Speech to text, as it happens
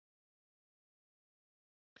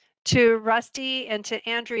To Rusty and to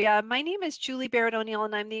Andrea, my name is Julie Barrett O'Neill,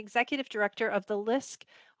 and I'm the Executive Director of the LISC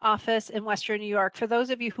office in Western New York. For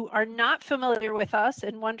those of you who are not familiar with us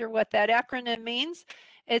and wonder what that acronym means,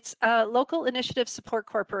 it's a Local Initiative Support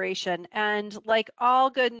Corporation. And like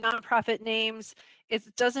all good nonprofit names,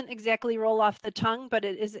 it doesn't exactly roll off the tongue, but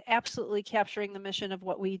it is absolutely capturing the mission of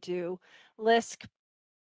what we do. LISC,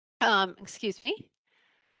 excuse me,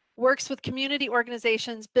 works with community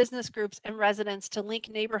organizations, business groups, and residents to link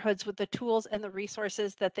neighborhoods with the tools and the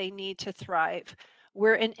resources that they need to thrive.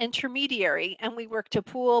 We're an intermediary, and we work to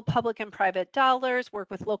pool public and private dollars,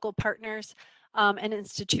 work with local partners and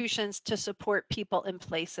institutions to support people and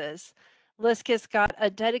places. LISC has got a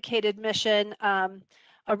dedicated mission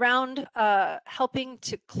around helping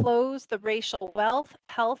to close the racial wealth,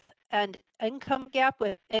 health, and income gap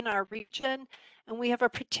within our region. And we have a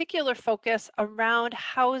particular focus around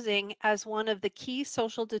housing as one of the key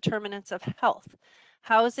social determinants of health.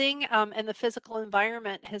 Housing and the physical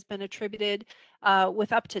environment has been attributed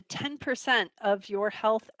with up to 10% of your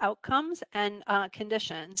health outcomes and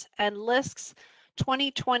conditions. And LISC's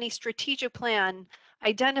 2020 strategic plan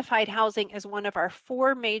identified housing as one of our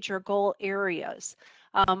 4 major goal areas.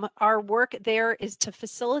 Our work there is to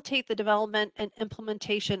facilitate the development and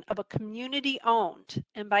implementation of a community-owned,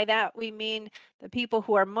 and by that we mean the people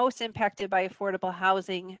who are most impacted by affordable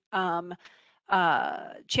housing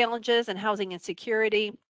challenges and housing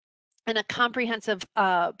insecurity, and a comprehensive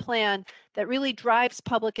plan that really drives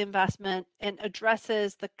public investment and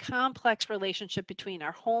addresses the complex relationship between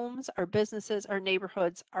our homes, our businesses, our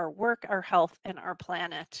neighborhoods, our work, our health, and our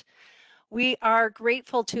planet. We are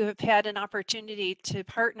grateful to have had an opportunity to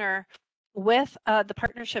partner with the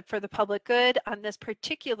Partnership for the Public Good on this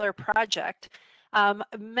particular project.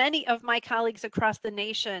 Many of my colleagues across the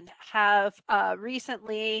nation have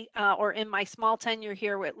recently, or in my small tenure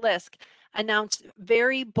here with LISC, announced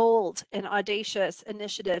very bold and audacious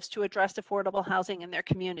initiatives to address affordable housing in their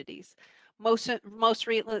communities. Most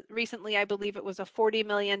recently, I believe it was a $40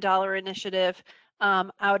 million initiative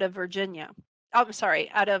out of Virginia. I'm sorry,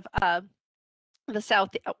 out of the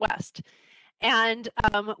Southwest. And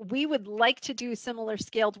we would like to do similar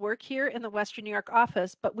scaled work here in the Western New York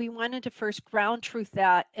office, but we wanted to first ground truth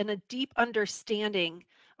that in a deep understanding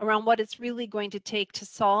around what it's really going to take to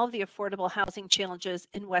solve the affordable housing challenges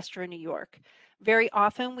in Western New York. Very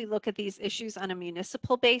often we look at these issues on a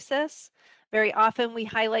municipal basis. Very often we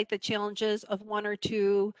highlight the challenges of 1 or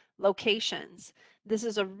 2 locations. This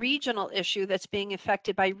is a regional issue that's being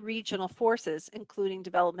affected by regional forces, including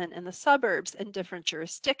development in the suburbs and different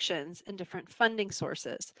jurisdictions and different funding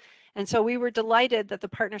sources. And so we were delighted that the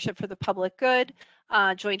Partnership for the Public Good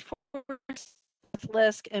joined forces with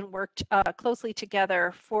LISC and worked closely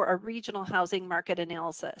together for a regional housing market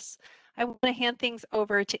analysis. I want to hand things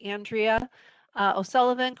over to Andrea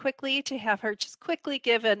O'Sullivan quickly to have her just quickly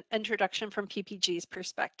give an introduction from PPG's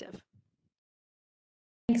perspective.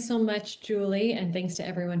 Thanks so much, Julie, and thanks to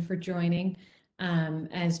everyone for joining.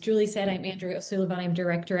 As Julie said, I'm Andrea O'Sullivan. I'm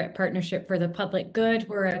Director at Partnership for the Public Good.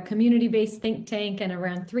 We're a community-based think tank and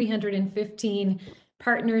around 315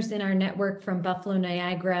 partners in our network from Buffalo,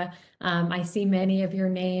 Niagara. I see many of your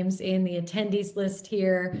names in the attendees list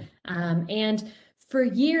here. And for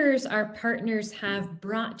years, our partners have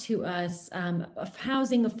brought to us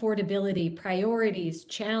housing affordability, priorities,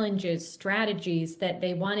 challenges, strategies that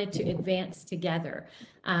they wanted to advance together.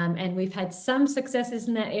 And we've had some successes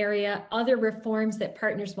in that area, other reforms that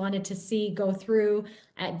partners wanted to see go through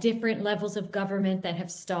at different levels of government that have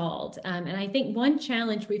stalled. And I think one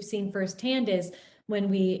challenge we've seen firsthand is when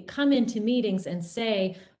we come into meetings and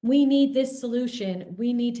say, we need this solution,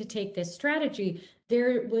 we need to take this strategy,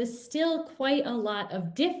 there was still quite a lot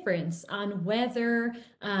of difference on whether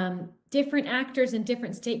different actors and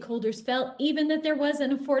different stakeholders felt even that there was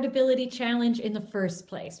an affordability challenge in the first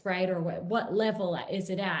place, right? Or what level is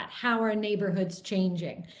it at? How are neighborhoods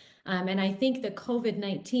changing? And I think the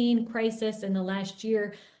COVID-19 crisis in the last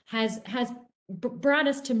year has brought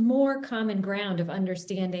us to more common ground of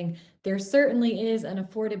understanding there certainly is an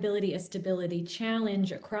affordability, a stability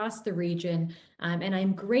challenge across the region. And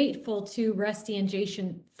I'm grateful to Rusty and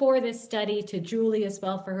Jason for this study, to Julie as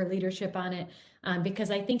well for her leadership on it, because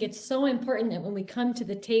I think it's so important that when we come to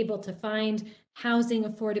the table to find housing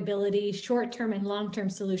affordability, short-term and long-term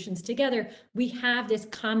solutions together, we have this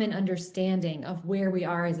common understanding of where we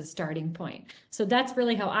are as a starting point. So that's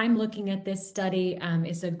really how I'm looking at this study.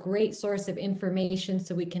 It's a great source of information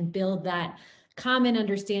so we can build that common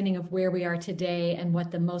understanding of where we are today and what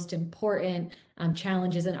the most important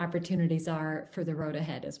challenges and opportunities are for the road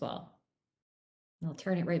ahead as well. And I'll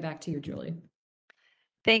turn it right back to you, Julie.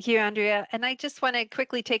 Thank you, Andrea. And I just want to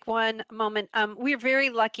quickly take one moment. We're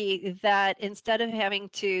very lucky that instead of having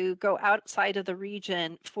to go outside of the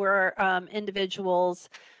region for individuals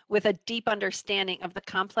with a deep understanding of the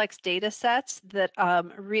complex data sets that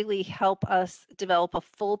really help us develop a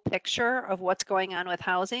full picture of what's going on with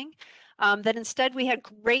housing, that instead we had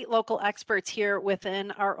great local experts here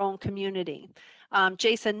within our own community.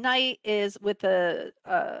 Jason Knight is with the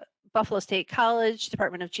Buffalo State College,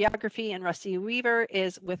 Department of Geography, and Rusty Weaver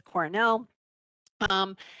is with Cornell.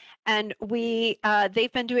 And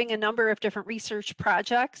they've been doing a number of different research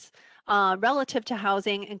projects relative to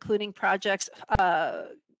housing, including projects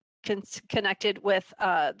connected with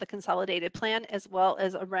the consolidated plan, as well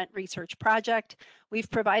as a rent research project. We've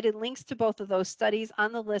provided links to both of those studies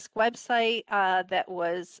on the LISC website that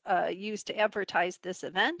was used to advertise this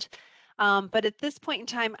event. But at this point in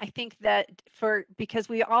time, I think that because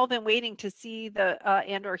we've all been waiting to see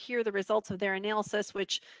and or hear the results of their analysis,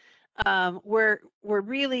 which were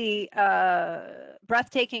really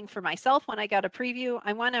breathtaking for myself when I got a preview.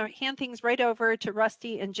 I want to hand things right over to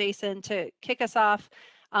Rusty and Jason to kick us off.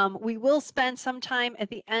 We will spend some time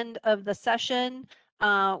at the end of the session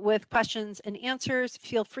with questions and answers.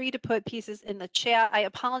 Feel free to put pieces in the chat. I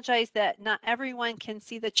apologize that not everyone can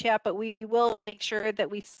see the chat, but we will make sure that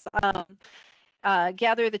we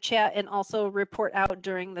gather the chat and also report out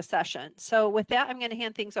during the session. So with that, I'm going to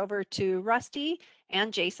hand things over to Rusty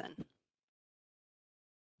and Jason.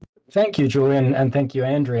 Thank you, Julian, and thank you,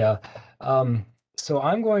 Andrea. So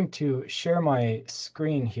I'm going to share my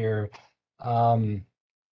screen here.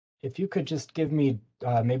 If you could just give me,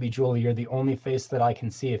 maybe Julie, you're the only face that I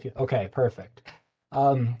can see. Okay, perfect.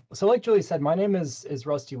 So like Julie said, my name is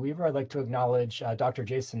Rusty Weaver. I'd like to acknowledge Dr.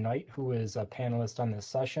 Jason Knight, who is a panelist on this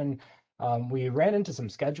session. We ran into some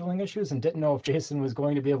scheduling issues and didn't know if Jason was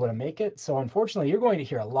going to be able to make it. So unfortunately, you're going to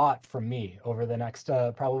hear a lot from me over the next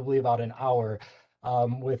probably about an hour,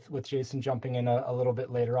 with Jason jumping in a little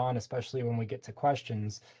bit later on, especially when we get to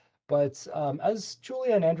questions. But as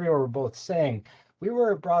Julia and Andrea were both saying, we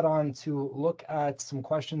were brought on to look at some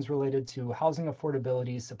questions related to housing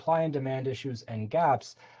affordability, supply and demand issues, and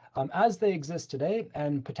gaps as they exist today,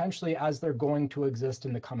 and potentially as they're going to exist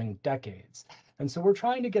in the coming decades. And so we're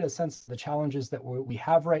trying to get a sense of the challenges that we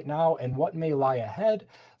have right now and what may lie ahead,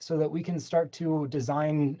 so that we can start to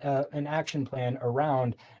design an action plan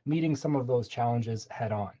around meeting some of those challenges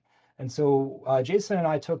head on. And so Jason and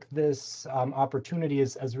I took this opportunity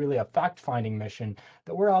as really a fact-finding mission,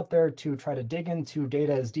 that we're out there to try to dig into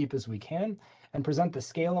data as deep as we can and present the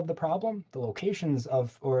scale of the problem, the locations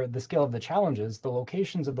of, or the scale of the challenges, the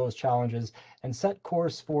locations of those challenges, and set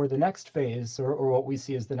course for the next phase, or what we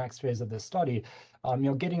see as the next phase of this study,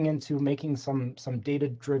 getting into making some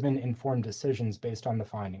data-driven informed decisions based on the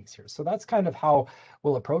findings here. So that's kind of how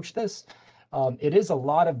we'll approach this. It is a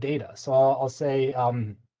lot of data. So I'll say,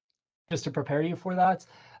 just to prepare you for that,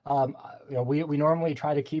 we normally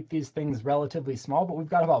try to keep these things relatively small, but we've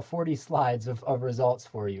got about 40 slides of results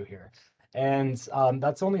for you here. And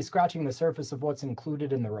that's only scratching the surface of what's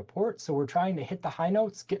included in the report. So we're trying to hit the high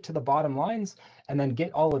notes, get to the bottom lines, and then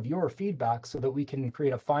get all of your feedback so that we can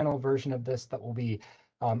create a final version of this that will be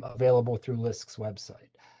available through LISC's website.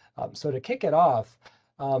 So to kick it off,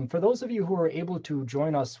 for those of you who were able to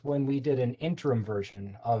join us when we did an interim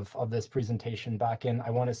version of this presentation back in, I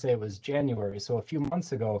want to say it was January, so a few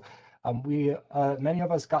months ago, many of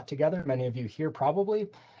us got together, many of you here probably,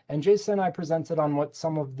 and Jason and I presented on what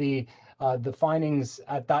some of the findings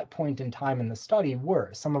at that point in time in the study were,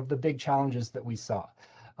 some of the big challenges that we saw.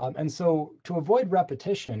 And so to avoid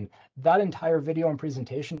repetition, that entire video and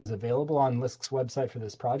presentation is available on LISC's website for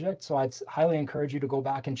this project. So I'd highly encourage you to go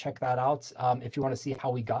back and check that out if you want to see how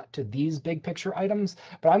we got to these big picture items.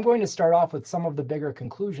 But I'm going to start off with some of the bigger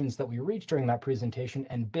conclusions that we reached during that presentation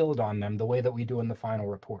and build on them the way that we do in the final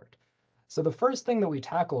report. So the first thing that we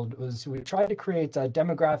tackled was we tried to create a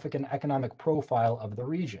demographic and economic profile of the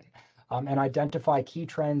region. And identify key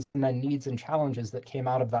trends and then needs and challenges that came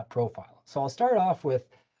out of that profile. So I'll start off with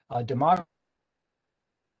demography.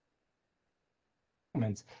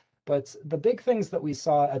 But the big things that we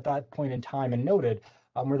saw at that point in time and noted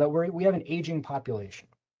were that we have an aging population.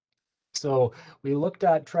 So we looked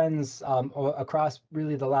at trends across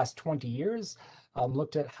really the last 20 years,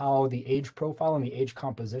 looked at how the age profile and the age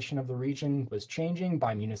composition of the region was changing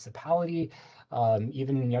by municipality,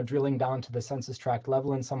 even drilling down to the census tract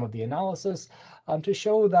level in some of the analysis, to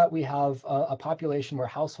show that we have a population where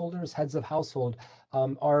householders, heads of household,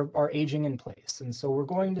 are aging in place. And so we're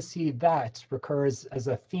going to see that recur as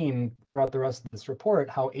a theme throughout the rest of this report,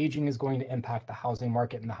 how aging is going to impact the housing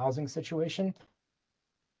market and the housing situation.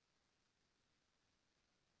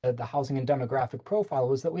 the housing and demographic profile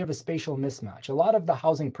was that we have a spatial mismatch. A lot of the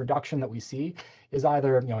housing production that we see is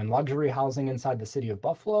either in luxury housing inside the city of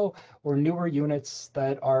Buffalo, or newer units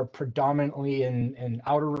that are predominantly in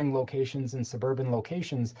outer ring locations and suburban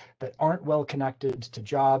locations that aren't well connected to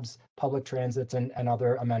jobs, public transits, and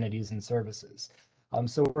other amenities and services.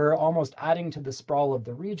 So we're almost adding to the sprawl of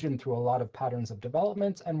the region through a lot of patterns of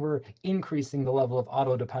development, and we're increasing the level of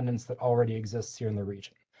auto dependence that already exists here in the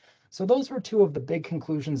region. So those were two of the big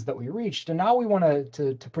conclusions that we reached, and now we want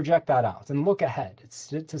to project that out and look ahead. It's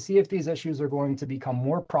to see if these issues are going to become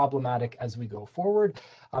more problematic as we go forward,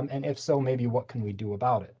 and if so, maybe what can we do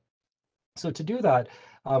about it? So to do that,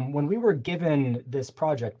 when we were given this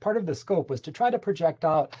project, part of the scope was to try to project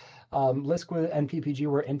out. LISCWA and PPG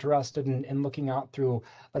were interested in looking out through,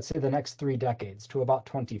 let's say, the next 3 decades to about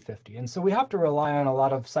 2050. And so we have to rely on a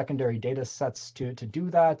lot of secondary data sets to do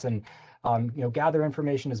that, and gather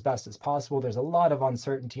information as best as possible. There's a lot of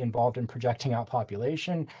uncertainty involved in projecting out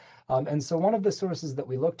population. And so one of the sources that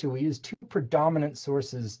we look to, we use 2 predominant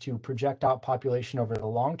sources to project out population over the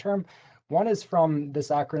long term. One is from this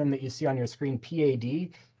acronym that you see on your screen,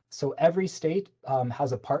 PAD. So every state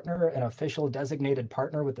has a partner, an official designated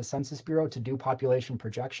partner with the Census Bureau to do population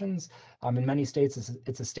projections. In many states,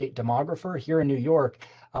 it's a state demographer. Here in New York,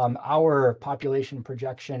 our population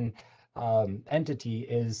projection entity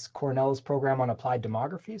is Cornell's Program on Applied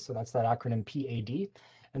Demography. So that's that acronym PAD.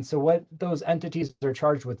 And so what those entities are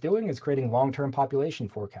charged with doing is creating long-term population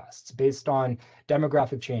forecasts based on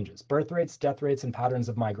demographic changes, birth rates, death rates, and patterns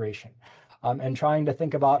of migration. And trying to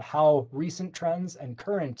think about how recent trends and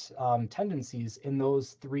current tendencies in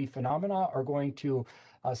those 3 phenomena are going to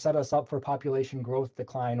set us up for population growth,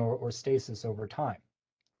 decline, or stasis over time.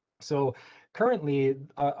 So currently,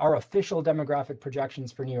 our official demographic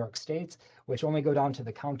projections for New York State, which only go down to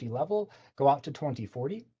the county level, go out to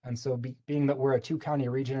 2040. And so being that we're a 2-county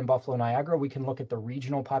region in Buffalo, Niagara, we can look at the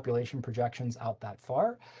regional population projections out that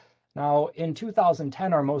far. Now, in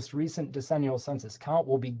 2010, our most recent decennial census count,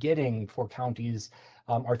 we'll be getting for counties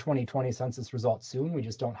our 2020 census results soon. We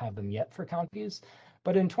just don't have them yet for counties.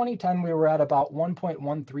 But in 2010, we were at about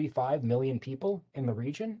 1.135 million people in the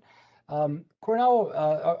region. Cornell,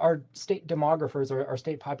 our state demographers, our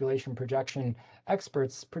state population projection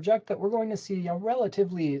experts project that we're going to see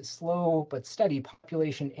relatively slow but steady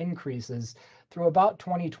population increases through about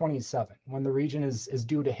 2027, when the region is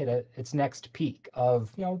due to hit its next peak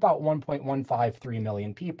of about 1.153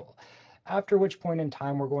 million people. After which point in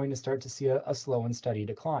time, we're going to start to see a slow and steady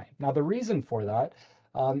decline. Now, the reason for that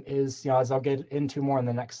is, as I'll get into more in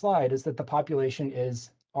the next slide, is that the population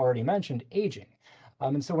is already mentioned aging.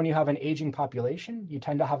 And so when you have an aging population, you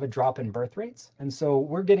tend to have a drop in birth rates. And so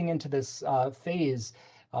we're getting into this phase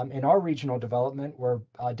in our regional development where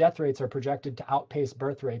death rates are projected to outpace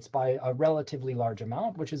birth rates by a relatively large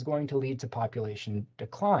amount, which is going to lead to population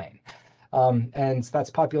decline. And that's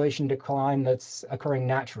population decline that's occurring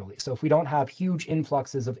naturally. So if we don't have huge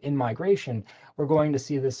influxes of in-migration, we're going to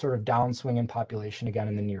see this sort of downswing in population again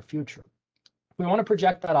in the near future. We want to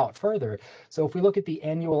project that out further. So if we look at the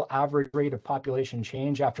annual average rate of population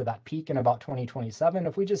change after that peak in about 2027,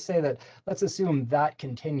 if we just say that, let's assume that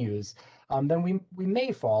continues, then we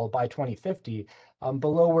may fall by 2050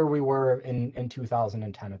 below where we were in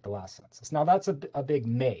 2010 at the last census. Now that's a big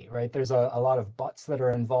may, right? There's a lot of buts that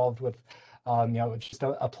are involved with just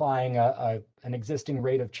applying an existing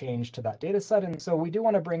rate of change to that data set. And so we do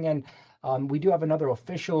want to bring in, we do have another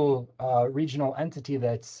official regional entity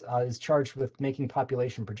that is charged with making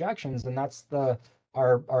population projections, and that's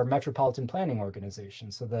our metropolitan planning organization,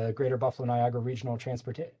 so the Greater Buffalo Niagara Regional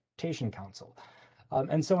Transportation Council.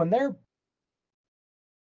 And so in their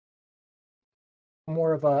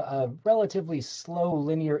more of a relatively slow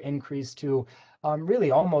linear increase to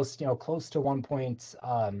really almost close to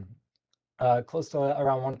close to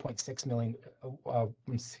around 1.6 million,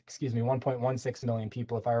 1.16 million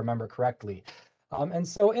people, if I remember correctly. And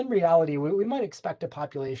so in reality, we might expect a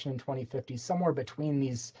population in 2050 somewhere between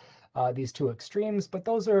these 2 extremes, but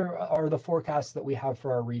those are the forecasts that we have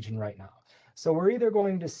for our region right now. So we're either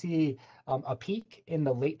going to see a peak in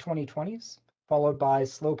the late 2020s, followed by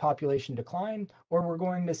slow population decline, or we're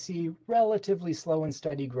going to see relatively slow and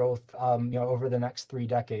steady growth over the next 3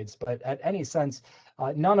 decades. But at any sense,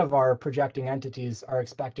 none of our projecting entities are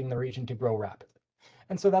expecting the region to grow rapidly.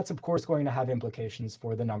 And so that's, of course, going to have implications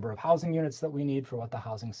for the number of housing units that we need, for what the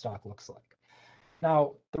housing stock looks like.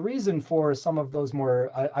 Now, the reason for some of those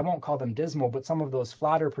more, I won't call them dismal, but some of those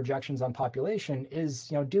flatter projections on population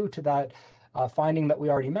is due to that finding that we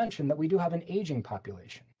already mentioned, that we do have an aging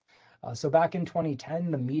population. So back in 2010,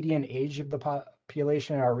 the median age of the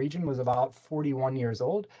population in our region was about 41 years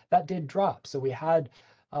old. That did drop. So we had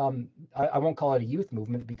I won't call it a youth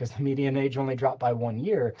movement because the median age only dropped by 1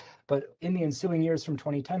 year, but in the ensuing years from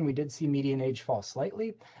 2010, we did see median age fall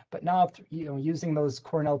slightly. But now, using those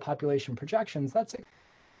Cornell population projections, that's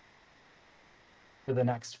for the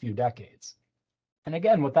next few decades. And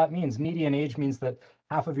again, what that means, median age means that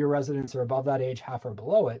half of your residents are above that age, half are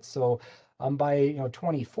below it. So by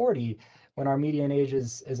 2040, when our median age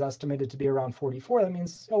is estimated to be around 44, that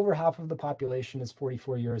means over half of the population is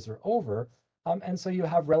 44 years or over. And so you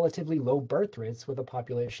have relatively low birth rates with a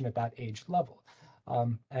population at that age level.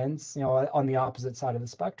 And on the opposite side of the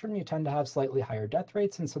spectrum, you tend to have slightly higher death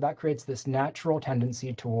rates. And so that creates this natural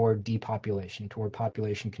tendency toward depopulation, toward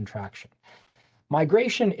population contraction.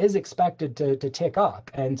 Migration is expected to tick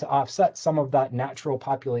up and to offset some of that natural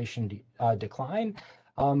population decline.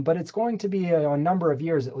 But it's going to be a number of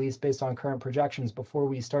years, at least based on current projections, before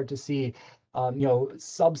we start to see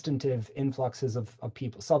substantive influxes of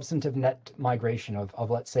people, substantive net migration of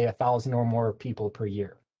let's say 1,000 or more people per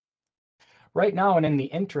year. Right now, and in the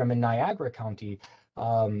interim in Niagara County,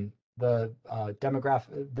 the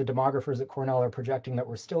demographers at Cornell are projecting that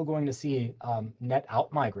we're still going to see net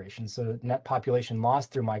out migration, so net population loss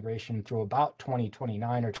through migration through about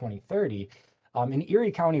 2029 or 2030. In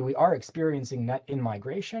Erie County, we are experiencing net in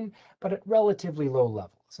migration, but at relatively low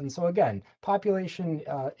levels. And so again, population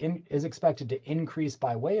is expected to increase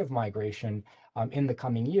by way of migration in the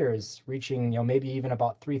coming years, reaching maybe even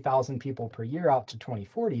about 3,000 people per year out to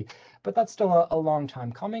 2040. But that's still a long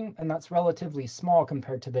time coming, and that's relatively small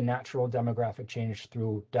compared to the natural demographic change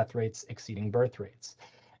through death rates exceeding birth rates.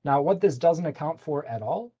 Now, what this doesn't account for at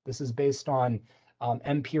all, this is based on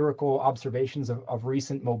empirical observations of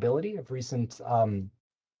recent mobility,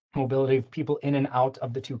 mobility of people in and out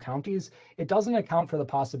of the two counties. It doesn't account for the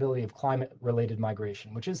possibility of climate-related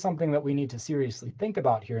migration, which is something that we need to seriously think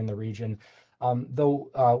about here in the region.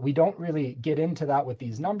 Though we don't really get into that with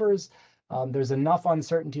these numbers, there's enough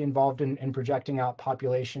uncertainty involved in projecting out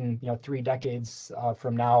population, 3 decades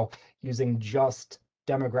from now using just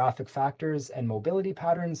demographic factors and mobility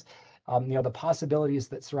patterns. The possibilities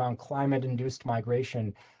that surround climate-induced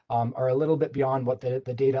migration are a little bit beyond what the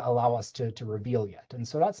data allow us to reveal yet. And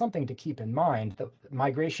so that's something to keep in mind, that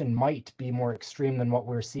migration might be more extreme than what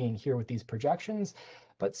we're seeing here with these projections,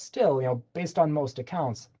 but still, based on most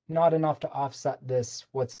accounts, not enough to offset this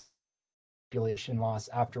population loss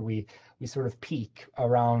after we sort of peak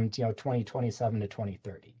around 2027 to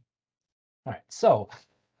 2030. All right, so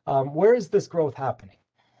where is this growth happening?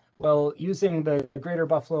 Well, using the Greater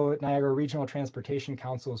Buffalo Niagara Regional Transportation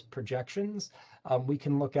Council's projections, we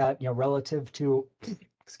can look at, relative to,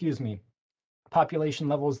 excuse me, population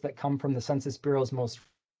levels that come from the Census Bureau's most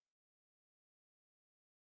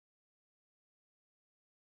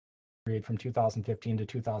period from 2015 to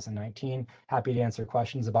 2019. Happy to answer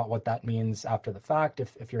questions about what that means after the fact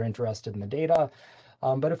if you're interested in the data.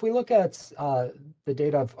 But if we look at the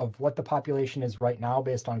data of what the population is right now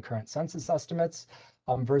based on current census estimates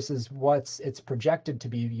versus it's projected to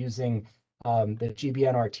be using the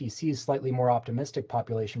GBNRTC's slightly more optimistic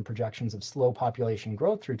population projections of slow population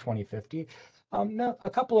growth through 2050, now a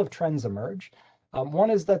couple of trends emerge. One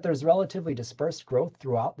is that there's relatively dispersed growth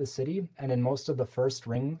throughout the city and in most of the first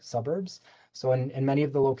ring suburbs. So in many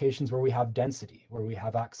of the locations where we have density, where we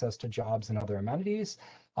have access to jobs and other amenities.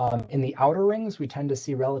 In the outer rings, we tend to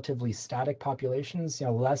see relatively static populations,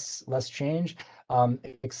 less change,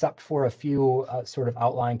 except for a few sort of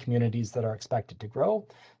outlying communities that are expected to grow.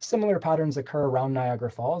 Similar patterns occur around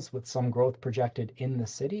Niagara Falls with some growth projected in the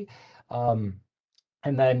city.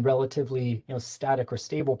 And then relatively static or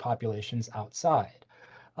stable populations outside.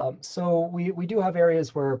 So we do have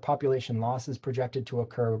areas where population loss is projected to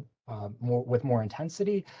occur with more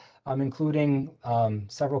intensity, including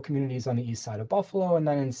several communities on the east side of Buffalo, and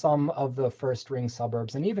then in some of the first ring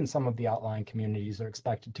suburbs and even some of the outlying communities are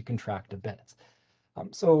expected to contract a bit.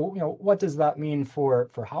 So what does that mean for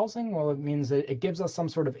housing? Well, it means that it gives us some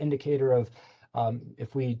sort of indicator of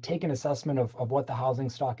if we take an assessment of what the housing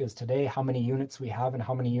stock is today, how many units we have and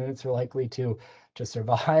how many units are likely to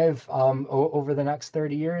survive over the next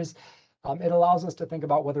 30 years, it allows us to think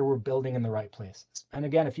about whether we're building in the right places. And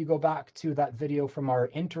again, if you go back to that video from our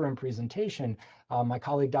interim presentation, my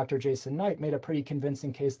colleague, Dr. Jason Knight, made a pretty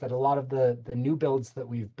convincing case that a lot of the new builds that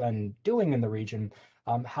we've been doing in the region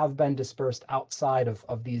have been dispersed outside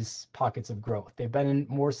of these pockets of growth. They've been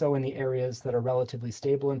more so in the areas that are relatively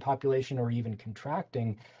stable in population or even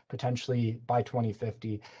contracting potentially by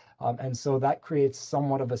 2050. And so that creates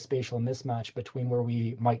somewhat of a spatial mismatch between where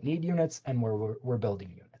we might need units and where we're building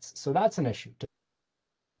units. So that's an issue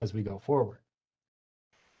as we go forward.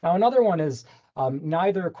 Now, another one is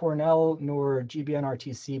neither Cornell nor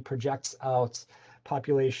GBNRTC projects out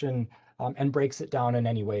population and breaks it down in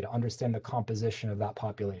any way to understand the composition of that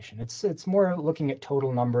population. It's more looking at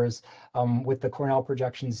total numbers. With the Cornell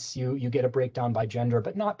projections, you get a breakdown by gender,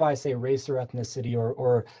 but not by, say, race or ethnicity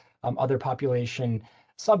or other population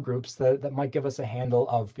subgroups that might give us a handle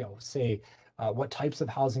of, say, what types of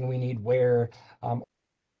housing we need where,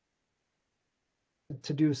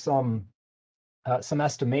 to do some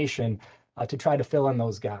estimation to try to fill in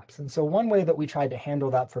those gaps. And so one way that we tried to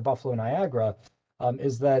handle that for Buffalo Niagara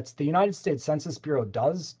is that the United States Census Bureau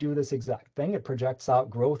does do this exact thing. It projects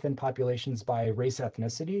out growth in populations by race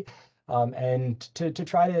ethnicity, and to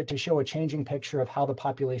try to show a changing picture of how the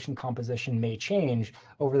population composition may change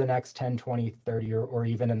over the next 10, 20, 30, or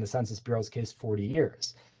even in the Census Bureau's case, 40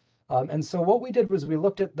 years. And so what we did was we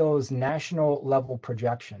looked at those national level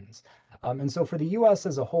projections. And so for the US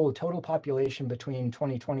as a whole, total population between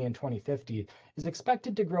 2020 and 2050 is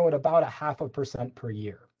expected to grow at about 0.5% per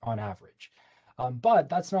year on average. But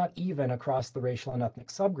that's not even across the racial and ethnic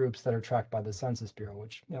subgroups that are tracked by the Census Bureau,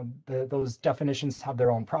 which, those definitions have their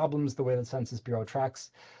own problems, the way the Census Bureau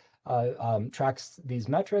tracks these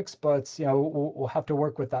metrics, but we'll have to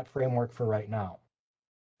work with that framework for right now.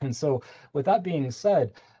 And so with that being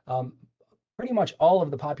said, pretty much all of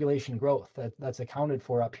the population growth that's accounted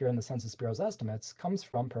for up here in the Census Bureau's estimates comes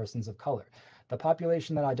from persons of color. The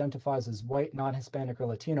population that identifies as white, non-Hispanic, or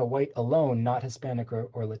Latino, white alone, not Hispanic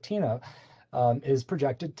or Latino, is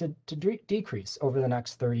projected to decrease over the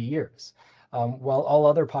next 30 years, while all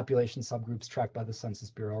other population subgroups tracked by the Census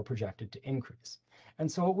Bureau are projected to increase.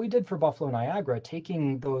 And so what we did for Buffalo Niagara,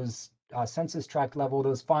 taking those census tract level,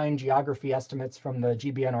 those fine geography estimates from the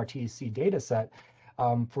GBNRTC data set,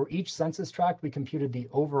 for each census tract, we computed the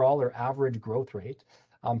overall or average growth rate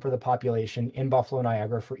for the population in Buffalo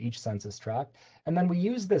Niagara for each census tract. And then we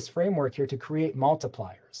use this framework here to create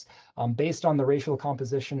multipliers. Based on the racial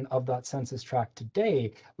composition of that census tract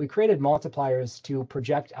today, we created multipliers to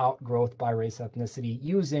project out growth by race ethnicity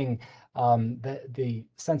using the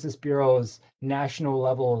Census Bureau's national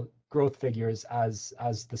level growth figures as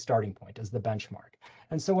the starting point, as the benchmark.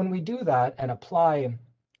 And so when we do that and apply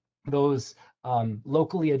those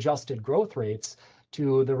locally adjusted growth rates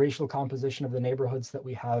to the racial composition of the neighborhoods that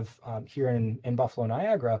we have here in Buffalo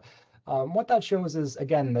Niagara, what that shows is,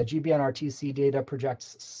 again, the GBNRTC data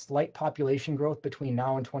projects slight population growth between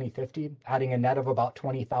now and 2050, adding a net of about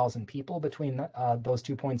 20,000 people between those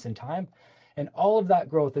 2 points in time. And all of that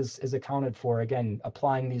growth is accounted for, again,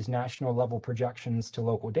 applying these national level projections to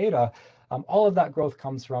local data. All of that growth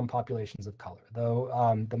comes from populations of color,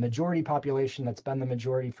 though the majority population that's been the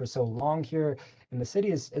majority for so long here in the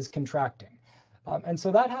city is contracting. And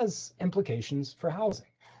so that has implications for housing.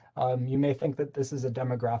 You may think that this is a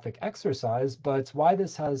demographic exercise, but why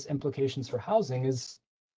this has implications for housing is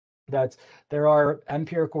that there are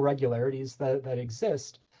empirical regularities that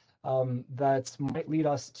exist that might lead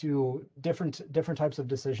us to different types of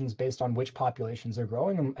decisions based on which populations are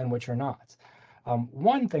growing and which are not.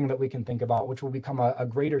 One thing that we can think about, which will become a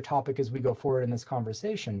greater topic as we go forward in this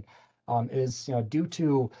conversation, is due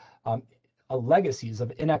to legacies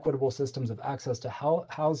of inequitable systems of access to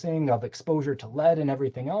housing, of exposure to lead and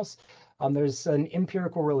everything else. There's an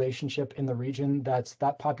empirical relationship in the region that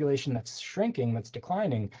population that's shrinking, that's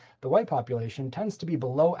declining, the white population, tends to be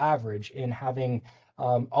below average in having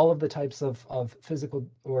all of the types of physical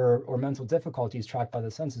or mental difficulties tracked by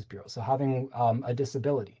the Census Bureau. So having a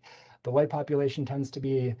disability. The white population tends to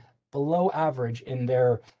be below average in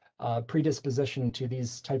their predisposition to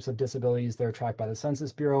these types of disabilities. They're tracked by the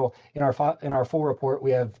Census Bureau. In our full report,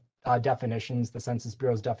 we have definitions, the Census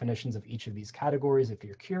Bureau's definitions of each of these categories, if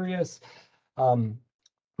you're curious.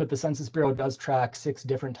 But the Census Bureau does track 6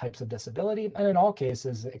 different types of disability, and in all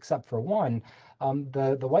cases, except for one,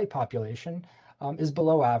 the white population is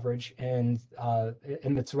below average in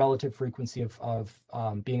its relative frequency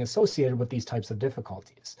of being associated with these types of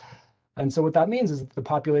difficulties. And so what that means is that the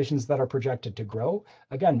populations that are projected to grow,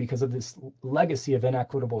 again, because of this legacy of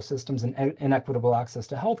inequitable systems and inequitable access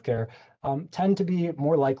to healthcare, tend to be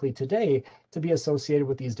more likely today to be associated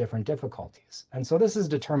with these different difficulties. And so this is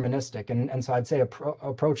deterministic. And so I'd say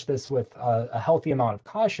approach this with a healthy amount of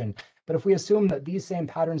caution. But if we assume that these same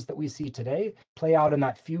patterns that we see today play out in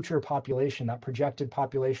that future population, that projected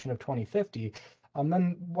population of 2050,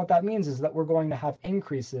 then what that means is that we're going to have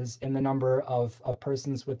increases in the number of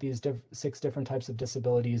persons with these 6 different types of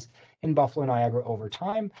disabilities in Buffalo Niagara over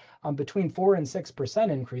time, between 4 and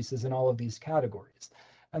 6% increases in all of these categories.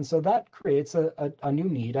 And so that creates a new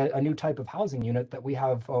need, a new type of housing unit that we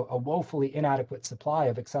have a woefully inadequate supply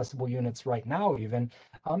of accessible units right now even.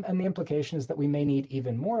 And the implication is that we may need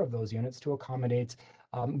even more of those units to accommodate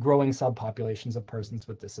growing subpopulations of persons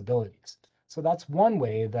with disabilities. So that's one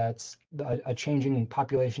way that a changing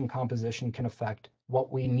population composition can affect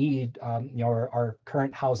what we need, our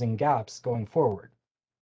current housing gaps going forward.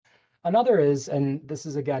 Another is, and this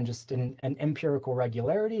is again just an empirical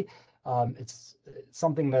regularity, it's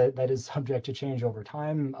something that is subject to change over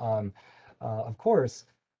time, of course.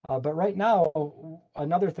 But right now,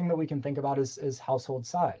 another thing that we can think about is household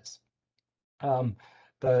size.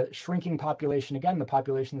 The shrinking population, again, the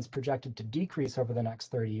population is projected to decrease over the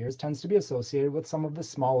next 30 years, tends to be associated with some of the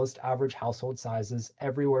smallest average household sizes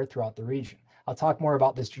everywhere throughout the region. I'll talk more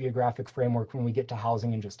about this geographic framework when we get to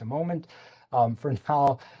housing in just a moment. For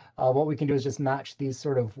now, what we can do is just match these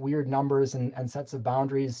sort of weird numbers and sets of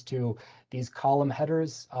boundaries to these column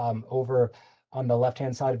headers over on the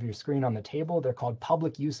left-hand side of your screen on the table. They're called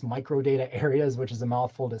public use microdata areas, which is a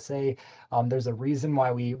mouthful to say. There's a reason why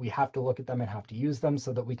we have to look at them and have to use them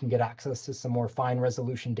so that we can get access to some more fine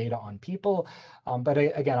resolution data on people. But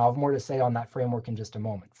again, I'll have more to say on that framework in just a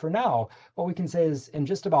moment. For now, what we can say is in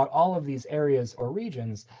just about all of these areas or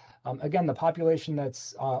regions, again, the population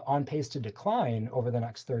that's on pace to decline over the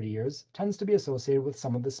next 30 years tends to be associated with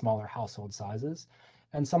some of the smaller household sizes.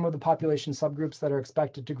 And some of the population subgroups that are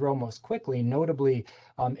expected to grow most quickly, notably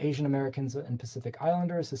Asian Americans and Pacific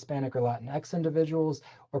Islanders, Hispanic or Latinx individuals,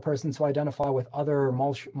 or persons who identify with other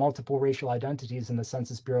multiple racial identities in the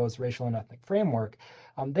Census Bureau's racial and ethnic framework,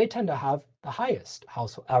 they tend to have the highest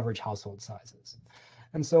average household sizes.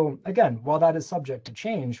 And so, again, while that is subject to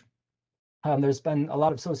change, there's been a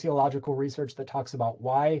lot of sociological research that talks about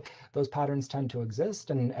why those patterns tend to exist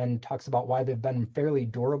and talks about why they've been fairly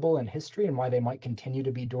durable in history and why they might continue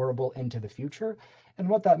to be durable into the future. And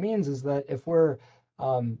what that means is that if we're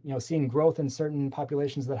seeing growth in certain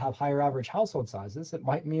populations that have higher average household sizes, it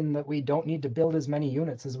might mean that we don't need to build as many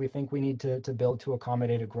units as we think we need to build to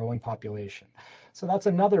accommodate a growing population. So that's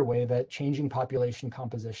another way that changing population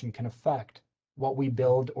composition can affect what we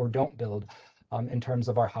build or don't build in terms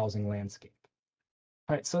of our housing landscape.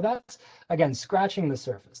 All right, so that's, again, scratching the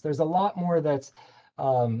surface. There's a lot more that's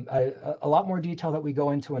a lot more detail that we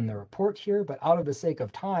go into in the report here, but out of the sake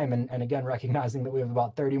of time, and again, recognizing that we have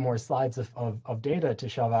about 30 more slides of data to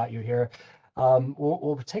shove at you here,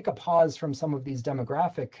 we'll take a pause from some of these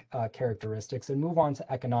demographic characteristics and move on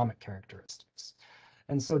to economic characteristics.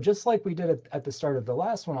 And so just like we did at the start of the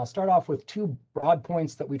last one, I'll start off with two broad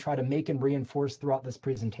points that we try to make and reinforce throughout this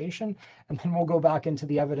presentation, and then we'll go back into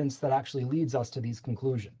the evidence that actually leads us to these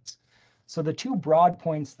conclusions. So the two broad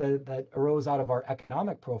points that arose out of our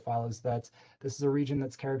economic profile is that this is a region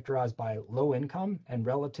that's characterized by low income and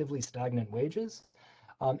relatively stagnant wages,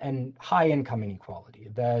 and high income inequality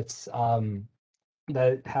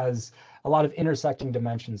that has a lot of intersecting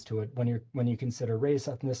dimensions to it when you consider race,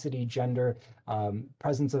 ethnicity, gender,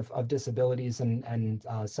 presence of disabilities, and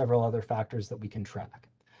several other factors that we can track.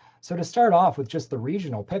 So to start off with just the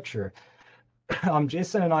regional picture,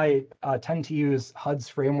 Jason and I tend to use HUD's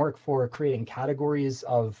framework for creating categories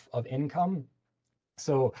of income.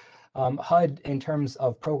 So HUD, in terms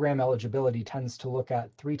of program eligibility, tends to look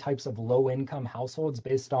at three types of low-income households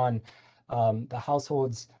based on the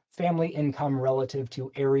household's family income relative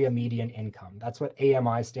to area median income. That's what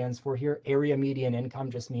AMI stands for here. Area median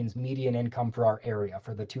income just means median income for our area,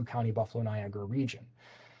 for the two-county Buffalo-Niagara region.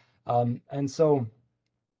 And so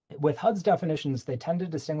with HUD's definitions, they tend to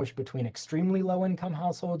distinguish between extremely low-income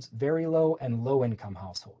households, very low, and low-income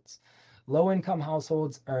households. Low-income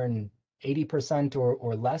households earn 80%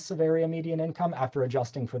 or less of area median income after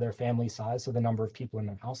adjusting for their family size, so the number of people in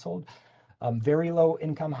their household. Very low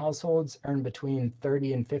income households earn between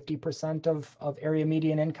 30 and 50% of area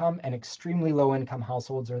median income, and extremely low income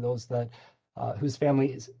households are those that whose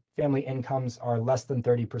family incomes are less than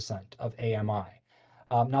 30% of AMI.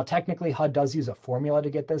 Now, technically, HUD does use a formula to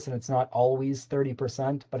get this, and it's not always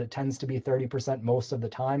 30%, but it tends to be 30% most of the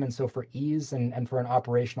time. And so for ease and for an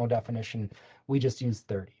operational definition, we just use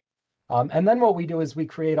 30. And then what we do is we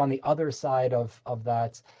create on the other side of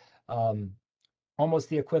that almost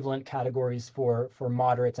the equivalent categories for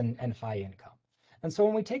moderate and high income. And so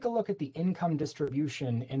when we take a look at the income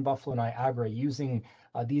distribution in Buffalo-Niagara using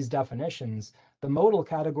these definitions, the modal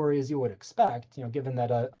category, as you would expect, given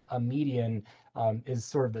that a median is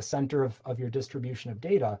sort of the center of your distribution of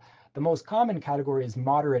data, the most common category is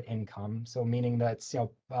moderate income. So meaning that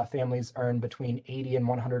families earn between 80 and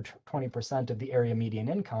 120% of the area median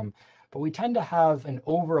income, but we tend to have an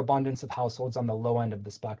overabundance of households on the low end of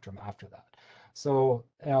the spectrum after that. So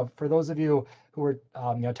for those of you who were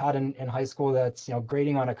taught in high school that's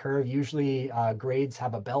grading on a curve, usually grades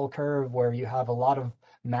have a bell curve where you have a lot of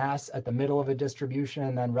mass at the middle of a distribution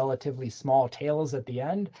and then relatively small tails at the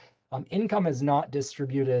end. Income is not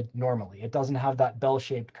distributed normally. It doesn't have that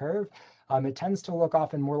bell-shaped curve. it tends to look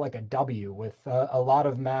often more like a W with a lot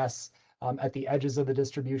of mass at the edges of the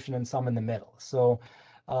distribution and some in the middle. So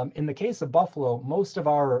in the case of Buffalo, most of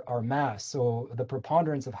our mass, so the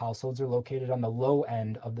preponderance of households, are located on the low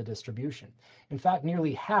end of the distribution. In fact,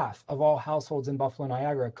 nearly half of all households in Buffalo,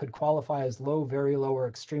 Niagara could qualify as low, very low, or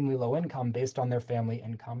extremely low income based on their family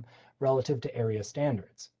income relative to area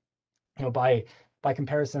standards. By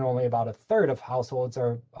comparison, only about a third of households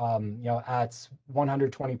are at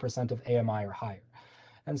 120% of AMI or higher.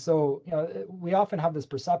 And so, we often have this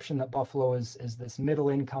perception that Buffalo is this middle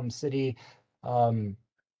income city,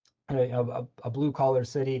 a blue collar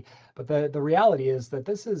city. But the reality is that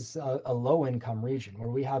this is a low income region where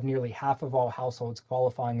we have nearly half of all households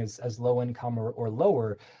qualifying as low income or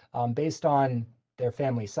lower based on their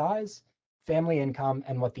family size, family income,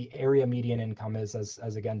 and what the area median income is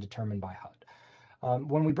as again determined by HUD.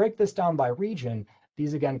 When we break this down by region,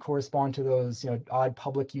 these again correspond to those odd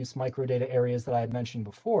public use microdata areas that I had mentioned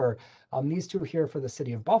before. These two here for the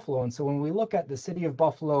city of Buffalo. And so when we look at the city of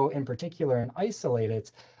Buffalo in particular and isolate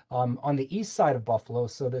it, on the east side of Buffalo,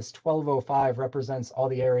 so this 1205 represents all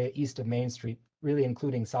the area east of Main Street, really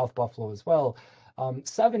including South Buffalo as well.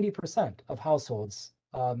 70% of households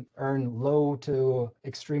earn low to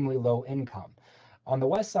extremely low income. On the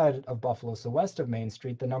west side of Buffalo, so west of Main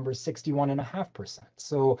Street, the number is 61.5%.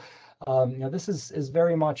 So, this is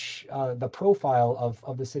very much the profile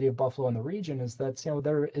of the city of Buffalo and the region is that,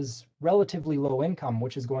 there is relatively low income,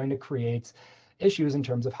 which is going to create issues in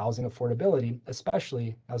terms of housing affordability,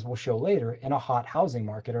 especially, as we'll show later, in a hot housing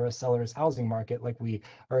market or a seller's housing market like we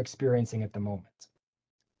are experiencing at the moment.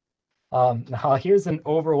 Now here's an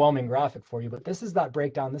overwhelming graphic for you, but this is that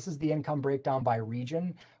breakdown. This is the income breakdown by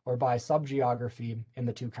region or by subgeography in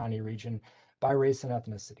the two-county region by race and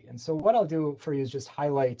ethnicity. And so what I'll do for you is just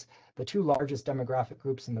highlight the two largest demographic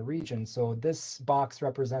groups in the region. So this box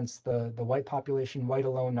represents the white population, white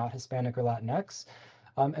alone, not Hispanic or Latinx.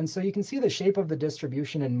 And so you can see the shape of the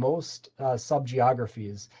distribution in most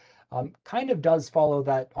subgeographies kind of does follow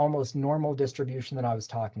that almost normal distribution that I was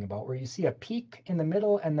talking about, where you see a peak in the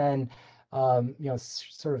middle and then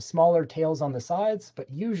sort of smaller tails on the sides,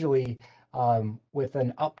 but usually with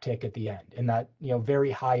an uptick at the end in that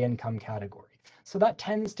very high income category. So that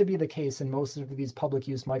tends to be the case in most of these public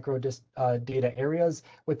use micro data areas,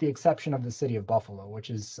 with the exception of the city of Buffalo,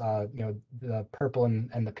 which is the purple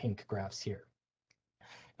and the pink graphs here.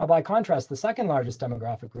 Now, by contrast, the second largest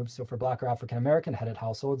demographic group, so for Black or African American headed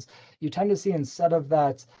households, you tend to see instead of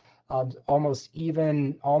that almost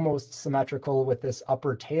even, almost symmetrical with this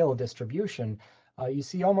upper tail distribution, you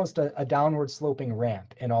see almost a downward sloping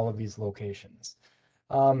ramp in all of these locations.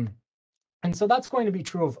 And so that's going to be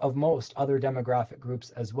true of most other demographic groups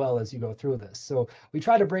as well as you go through this. So we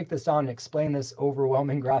try to break this down and explain this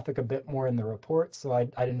overwhelming graphic a bit more in the report. So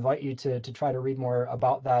I'd invite you to try to read more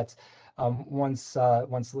about that once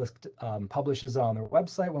List publishes it on their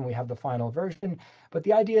website when we have the final version. But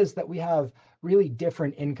the idea is that we have really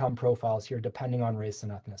different income profiles here depending on race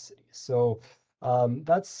and ethnicity. So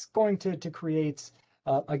that's going to create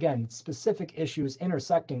again, specific issues,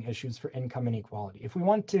 intersecting issues for income inequality. If we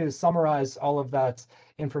want to summarize all of that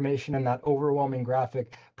information in that overwhelming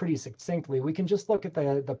graphic pretty succinctly, we can just look at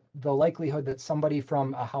the likelihood that somebody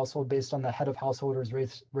from a household based on the head of householder's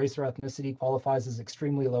race or ethnicity qualifies as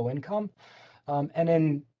extremely low income. And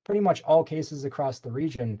in pretty much all cases across the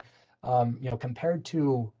region, compared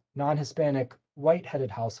to non-Hispanic white-headed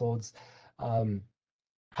households,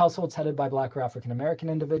 households headed by Black or African American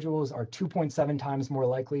individuals are 2.7 times more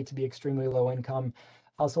likely to be extremely low income.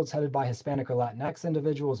 Households headed by Hispanic or Latinx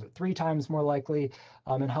individuals are 3 times more likely,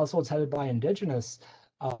 and households headed by Indigenous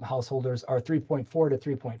householders are 3.4 to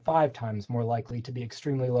 3.5 times more likely to be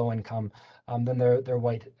extremely low income than their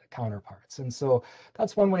white counterparts. And so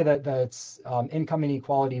that's one way that income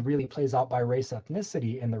inequality really plays out by race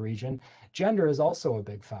ethnicity in the region. Gender is also a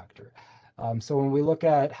big factor. So when we look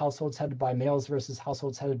at households headed by males versus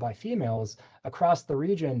households headed by females, across the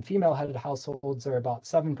region, female-headed households are about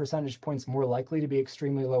 7 percentage points more likely to be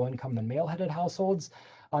extremely low income than male-headed households.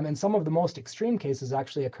 And some of the most extreme cases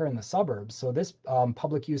actually occur in the suburbs. So this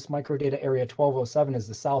public use microdata area 1207 is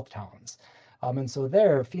the South Towns. And so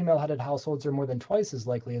there, female-headed households are more than twice as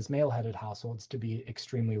likely as male-headed households to be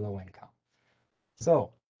extremely low income.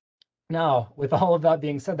 So now, with all of that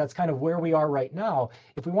being said, that's kind of where we are right now.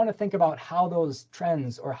 If we want to think about how those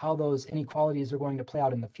trends or how those inequalities are going to play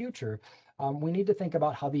out in the future, we need to think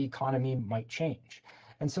about how the economy might change.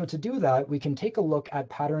 And so to do that, we can take a look at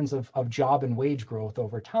patterns of job and wage growth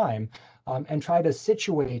over time and try to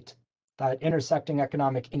situate that intersecting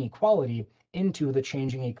economic inequality into the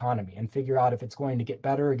changing economy and figure out if it's going to get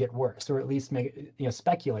better or get worse, or at least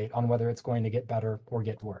speculate on whether it's going to get better or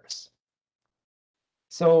get worse.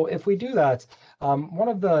 So if we do that, one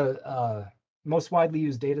of the most widely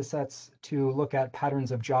used data sets to look at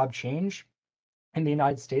patterns of job change in the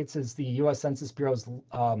United States is the U.S. Census Bureau's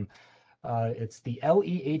it's the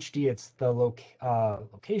LEHD, it's the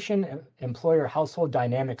Location Employer Household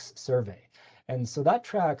Dynamics Survey. And so that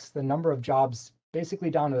tracks the number of jobs basically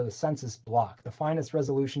down to the census block, the finest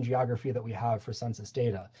resolution geography that we have for census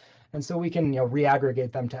data. And so we can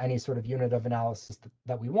reaggregate them to any sort of unit of analysis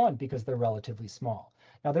that we want because they're relatively small.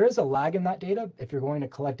 Now there is a lag in that data. If you're going to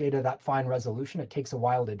collect data that fine resolution, it takes a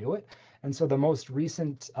while to do it. And so the most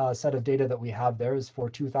recent set of data that we have there is for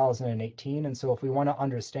 2018. And so if we want to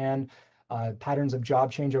understand patterns of job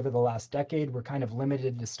change over the last decade, we're kind of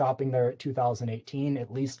limited to stopping there at 2018,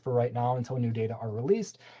 at least for right now until new data are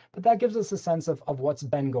released. But that gives us a sense of what's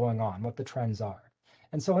been going on, what the trends are.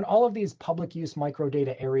 And so in all of these public use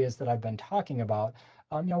microdata areas that I've been talking about,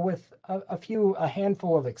 with a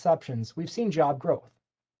handful of exceptions, we've seen job growth.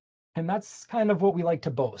 And that's kind of what we like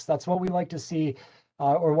to boast. That's what we like to see,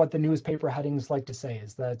 or what the newspaper headings like to say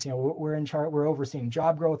is that, we're overseeing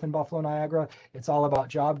job growth in Buffalo, Niagara. It's all about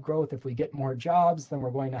job growth. If we get more jobs, then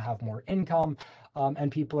we're going to have more income,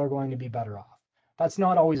 and people are going to be better off. That's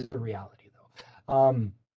not always the reality,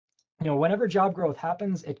 though. Whenever job growth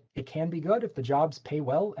happens, it can be good if the jobs pay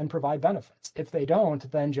well and provide benefits. If they don't,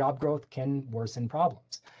 then job growth can worsen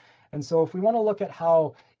problems. And so if we want to look at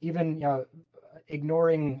how even,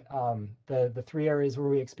 ignoring the three areas where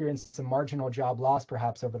we experienced some marginal job loss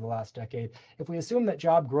perhaps over the last decade, if we assume that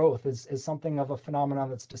job growth is something of a phenomenon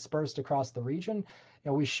that's dispersed across the region,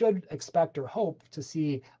 we should expect or hope to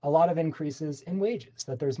see a lot of increases in wages,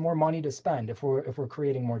 that there's more money to spend if we're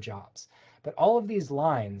creating more jobs. But all of these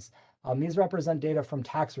lines, these represent data from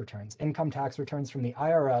tax returns, income tax returns from the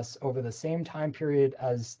IRS over the same time period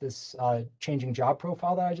as this changing job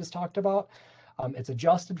profile that I just talked about. It's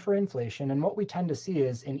adjusted for inflation, and what we tend to see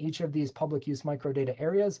is in each of these public use microdata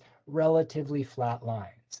areas, relatively flat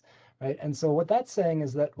lines, right? And so what that's saying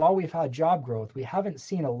is that while we've had job growth, we haven't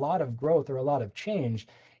seen a lot of growth or a lot of change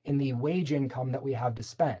in the wage income that we have to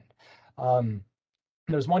spend.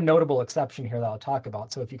 There's one notable exception here that I'll talk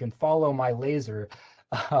about. So if you can follow my laser,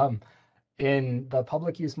 in the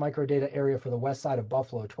public use microdata area for the west side of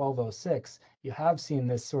Buffalo, 1206, you have seen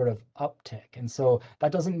this sort of uptick. And so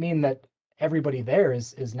that doesn't mean that everybody there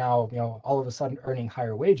is now, all of a sudden earning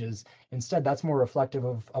higher wages. Instead, that's more reflective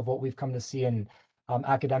of what we've come to see in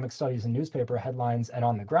academic studies and newspaper headlines and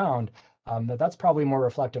on the ground, that's probably more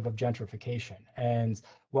reflective of gentrification and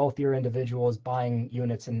wealthier individuals buying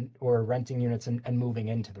units or renting units and moving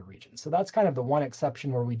into the region. So that's kind of the one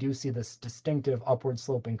exception where we do see this distinctive upward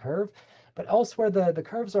sloping curve. But elsewhere, the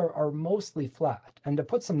curves are mostly flat. And to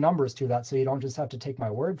put some numbers to that so you don't just have to take my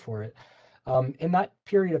word for it, in that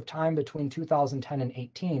period of time between 2010 and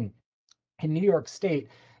 18, in New York State,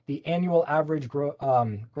 the annual average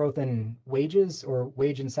growth in wages or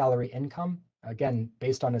wage and salary income, again,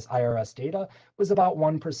 based on this IRS data, was about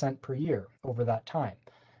 1% per year over that time.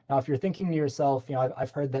 Now, if you're thinking to yourself,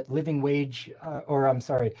 I've heard that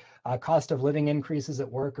cost of living increases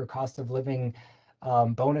at work or cost of living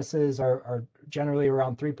bonuses are generally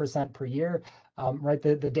around 3% per year. Right,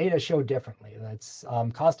 the data show differently. That's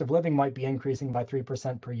cost of living might be increasing by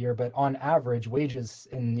 3% per year, but on average, wages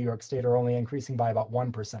in New York State are only increasing by about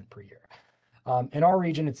 1% per year. In our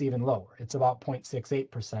region, it's even lower. It's about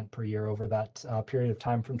 0.68% per year over that period of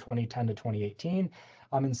time from 2010 to 2018.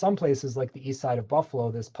 In some places, like the east side of Buffalo,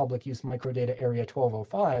 this public use microdata area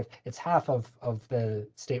 1205, it's half of the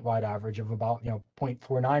statewide average of about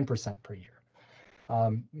 0.49% per year.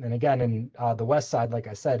 And again, in the west side, like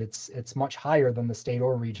I said, it's much higher than the state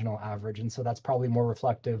or regional average. And so that's probably more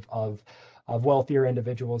reflective of wealthier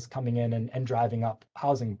individuals coming in and driving up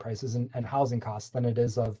housing prices and housing costs than it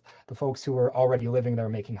is of the folks who are already living there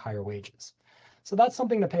making higher wages. So that's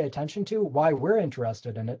something to pay attention to. Why we're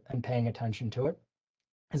interested in it and paying attention to it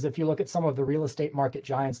is if you look at some of the real estate market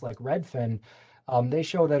giants like Redfin, they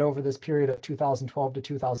show that over this period of 2012 to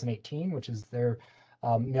 2018, which is their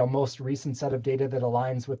most recent set of data that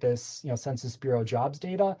aligns with this, Census Bureau jobs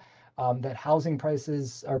data, that housing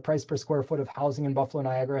prices or price per square foot of housing in Buffalo,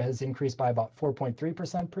 Niagara has increased by about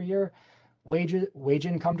 4.3% per year. Wage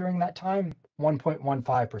income during that time,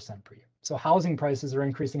 1.15% per year. So housing prices are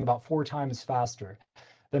increasing about 4 times faster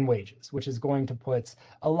than wages, which is going to put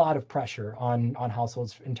a lot of pressure on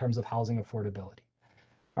households in terms of housing affordability.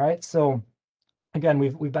 All right, so again,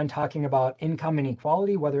 we've been talking about income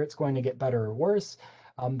inequality, whether it's going to get better or worse.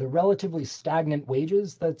 The relatively stagnant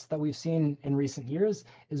wages that we've seen in recent years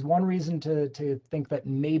is one reason to think that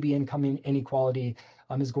maybe income inequality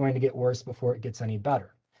is going to get worse before it gets any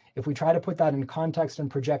better. If we try to put that in context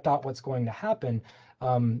and project out what's going to happen,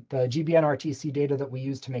 the GBNRTC data that we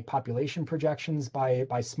use to make population projections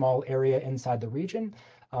by small area inside the region,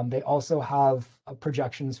 they also have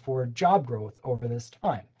projections for job growth over this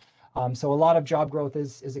time. So a lot of job growth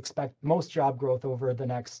most job growth over the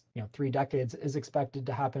next 3 decades is expected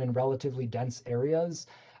to happen in relatively dense areas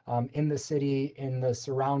in the city, in the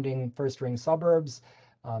surrounding first ring suburbs.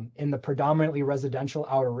 In the predominantly residential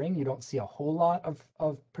outer ring, you don't see a whole lot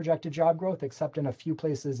of projected job growth, except in a few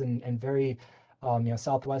places in very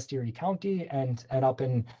southwest Erie County and up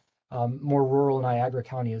in more rural Niagara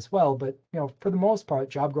County as well. But for the most part,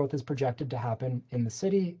 job growth is projected to happen in the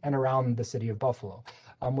city and around the city of Buffalo,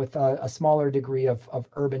 with a smaller degree of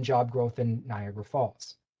urban job growth in Niagara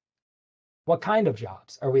Falls. What kind of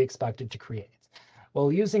jobs are we expected to create? Well,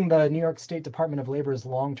 using the New York State Department of Labor's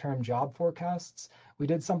long-term job forecasts, we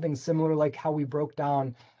did something similar like how we broke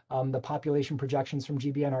down the population projections from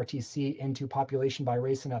GBNRTC into population by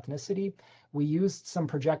race and ethnicity. We used some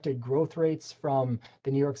projected growth rates from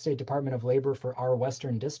the New York State Department of Labor for our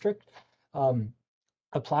Western District,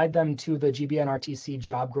 applied them to the GBNRTC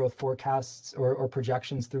job growth forecasts or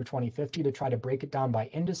projections through 2050 to try to break it down by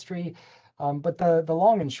industry. But the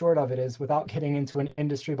long and short of it is, without getting into an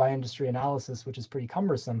industry by industry analysis, which is pretty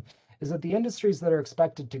cumbersome, is that the industries that are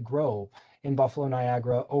expected to grow in Buffalo,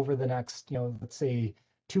 Niagara over the next, let's say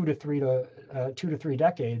 2 to 3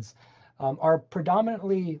 decades are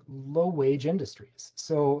predominantly low wage industries.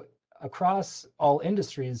 So across all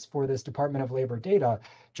industries for this Department of Labor data,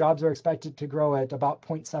 jobs are expected to grow at about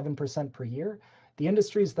 0.7% per year. The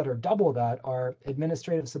industries that are double that are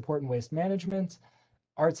administrative support and waste management,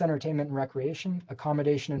 arts, entertainment, and recreation,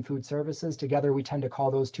 accommodation and food services. Together, we tend to call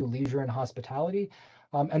those two leisure and hospitality,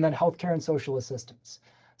 and then healthcare and social assistance.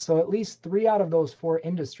 So at least 3 out of those 4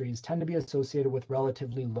 industries tend to be associated with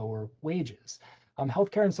relatively lower wages.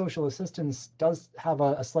 Healthcare and social assistance does have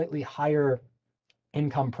a slightly higher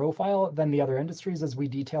income profile than the other industries, as we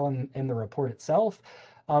detail in the report itself.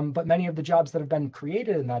 But many of the jobs that have been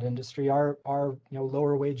created in that industry are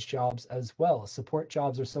lower wage jobs as well, support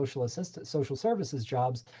jobs or social services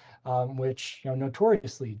jobs, which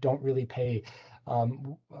notoriously don't really pay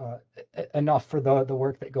enough for the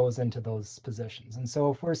work that goes into those positions. And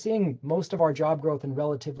so if we're seeing most of our job growth in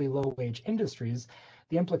relatively low wage industries,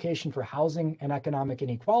 the implication for housing and economic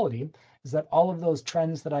inequality is that all of those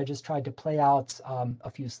trends that I just tried to play out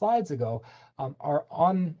a few slides ago are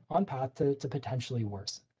on path to potentially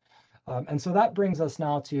worsen. And so that brings us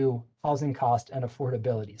now to housing cost and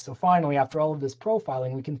affordability. So finally, after all of this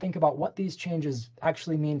profiling, we can think about what these changes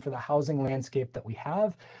actually mean for the housing landscape that we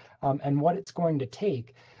have, and what it's going to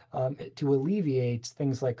take to alleviate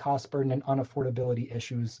things like cost burden and unaffordability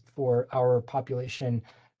issues for our population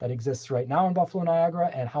that exists right now in Buffalo, Niagara,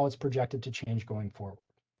 and how it's projected to change going forward.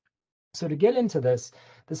 So to get into this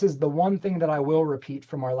is the one thing that I will repeat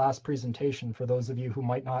from our last presentation for those of you who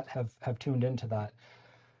might not have tuned into that,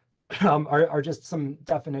 are just some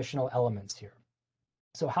definitional elements here.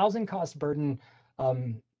 So housing cost burden,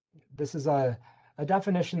 this is a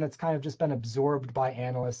definition that's kind of just been absorbed by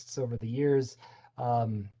analysts over the years.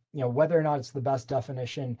 Whether or not it's the best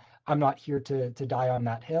definition, I'm not here to die on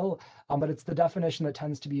that hill, but it's the definition that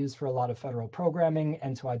tends to be used for a lot of federal programming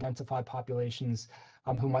and to identify populations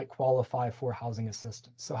who might qualify for housing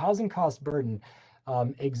assistance. So housing cost burden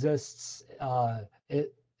exists,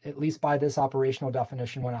 at least by this operational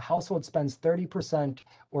definition, when a household spends 30%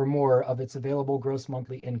 or more of its available gross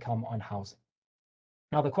monthly income on housing.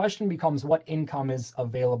 Now, the question becomes, what income is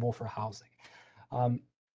available for housing? And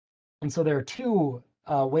so there are 2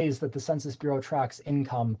 ways that the Census Bureau tracks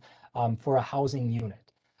income for a housing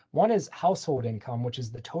unit. One is household income, which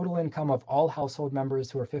is the total income of all household members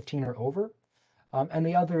who are 15 or over. And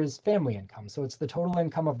the other is family income. So it's the total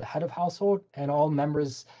income of the head of household and all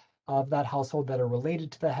members of that household that are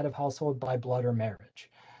related to the head of household by blood or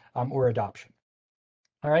marriage or adoption.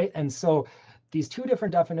 All right. And so these 2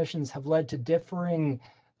 different definitions have led to differing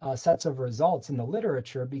sets of results in the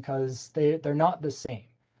literature because they're not the same.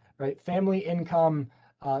 Right? Family income,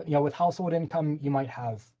 with household income, you might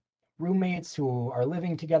have roommates who are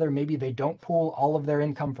living together. Maybe they don't pool all of their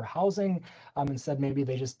income for housing. Instead, maybe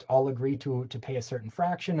they just all agree to pay a certain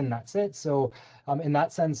fraction and that's it. So in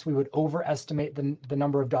that sense, we would overestimate the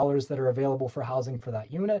number of dollars that are available for housing for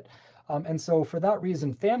that unit. And so for that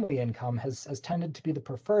reason, family income has tended to be the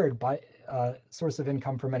preferred source of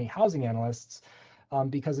income for many housing analysts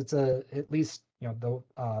because it's at least the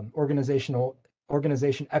organizational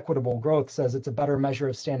organization Equitable Growth says it's a better measure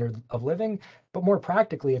of standard of living, but more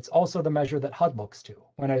practically, it's also the measure that HUD looks to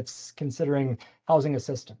when it's considering housing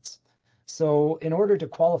assistance. So in order to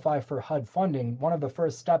qualify for HUD funding, one of the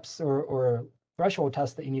first steps or threshold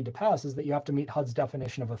tests that you need to pass is that you have to meet HUD's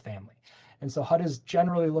definition of a family. And so HUD is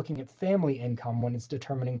generally looking at family income when it's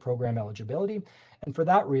determining program eligibility. And for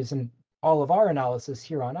that reason, all of our analysis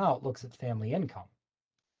here on out looks at family income.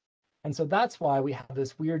 And so that's why we have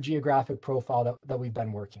this weird geographic profile that we've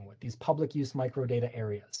been working with, these public use microdata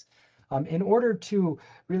areas. In order to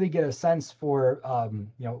really get a sense for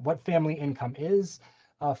what family income is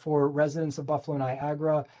for residents of Buffalo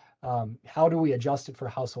Niagara, how do we adjust it for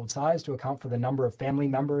household size to account for the number of family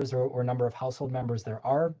members or number of household members there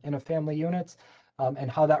are in a family unit,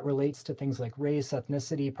 and how that relates to things like race,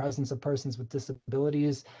 ethnicity, presence of persons with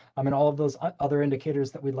disabilities, and all of those other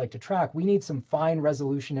indicators that we'd like to track. We need some fine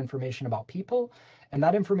resolution information about people, and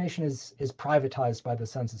that information is privatized by the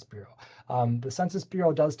Census Bureau. The Census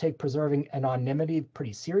Bureau does take preserving anonymity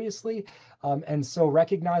pretty seriously, and so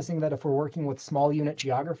recognizing that if we're working with small unit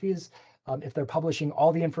geographies, if they're publishing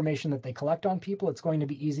all the information that they collect on people, it's going to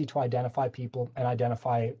be easy to identify people and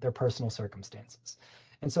identify their personal circumstances.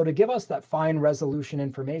 And so to give us that fine resolution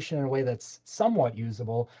information in a way that's somewhat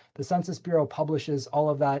usable, the Census Bureau publishes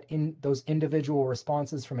all of that in those individual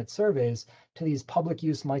responses from its surveys to these public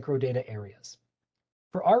use microdata areas.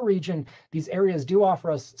 For our region, these areas do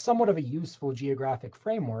offer us somewhat of a useful geographic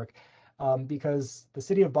framework because the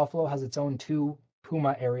city of Buffalo has its own 2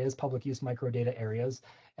 PUMA areas, public use microdata areas,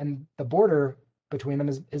 and the border between them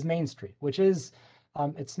is Main Street, which is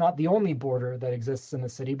it's not the only border that exists in the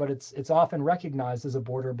city, but it's often recognized as a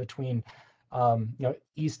border between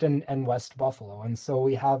East and West Buffalo. And so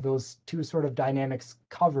we have those 2 sort of dynamics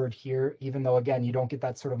covered here, even though, again, you don't get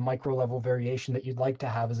that sort of micro level variation that you'd like to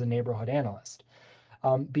have as a neighborhood analyst.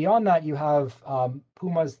 Beyond that, you have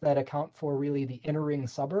PUMAs that account for really the inner ring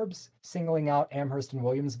suburbs, singling out Amherst and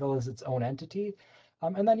Williamsville as its own entity.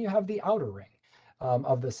 And then you have the outer ring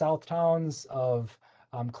of the south towns of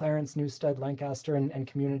Clarence, Newstead, Lancaster, and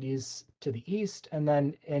communities to the east. And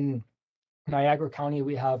then in Niagara County,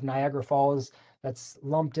 we have Niagara Falls that's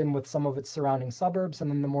lumped in with some of its surrounding suburbs, and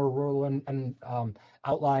then the more rural and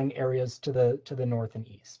outlying areas to the north and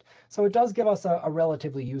east. So it does give us a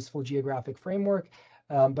relatively useful geographic framework,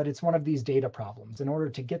 but it's one of these data problems. In order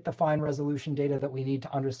to get the fine resolution data that we need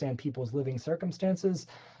to understand people's living circumstances,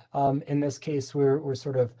 in this case, we're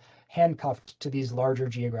sort of handcuffed to these larger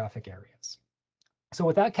geographic areas. So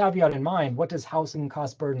with that caveat in mind, what does housing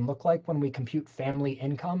cost burden look like when we compute family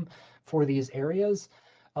income for these areas?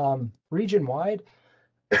 Region-wide,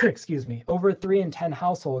 excuse me, over 3 in 10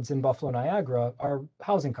 households in Buffalo Niagara are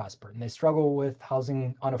housing cost burden. They struggle with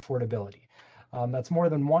housing unaffordability. That's more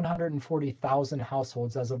than 140,000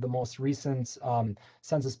 households as of the most recent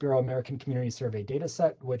Census Bureau American Community Survey data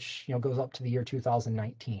set, which goes up to the year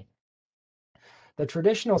 2019. The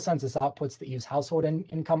traditional census outputs that use household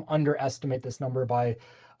income underestimate this number by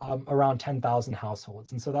around 10,000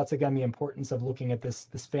 households. And so that's, again, the importance of looking at this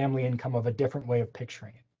family income of a different way of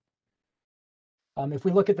picturing it. If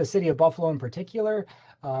we look at the city of Buffalo in particular,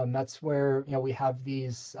 that's where we have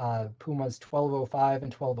these PUMAs 1205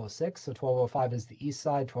 and 1206. So 1205 is the east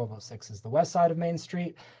side, 1206 is the west side of Main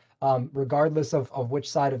Street. Regardless of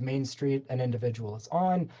which side of Main Street an individual is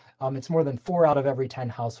on, it's more than 4 out of every 10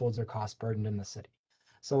 households are cost burdened in the city.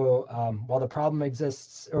 So while the problem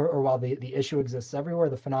exists, or while the issue exists everywhere,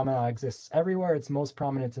 the phenomena exists everywhere, it's most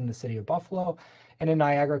prominent in the city of Buffalo. And in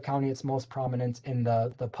Niagara County, it's most prominent in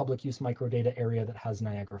the public use microdata area that has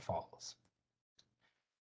Niagara Falls.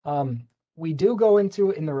 We do go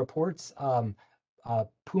into, in the reports,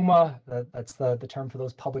 PUMA, that's the term for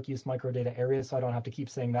those public use microdata areas, so I don't have to keep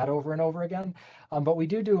saying that over and over again. But we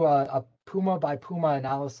do a PUMA by PUMA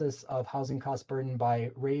analysis of housing cost burden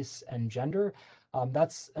by race and gender.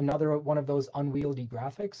 That's another one of those unwieldy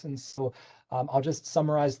graphics, and so I'll just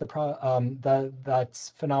summarize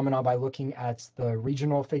that phenomena by looking at the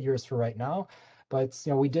regional figures for right now. But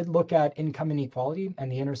we did look at income inequality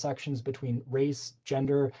and the intersections between race,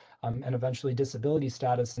 gender, and eventually disability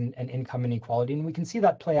status and income inequality, and we can see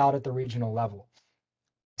that play out at the regional level.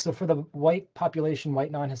 So for the white population,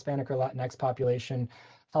 white non-Hispanic or Latinx population,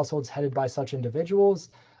 households headed by such individuals,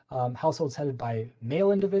 households headed by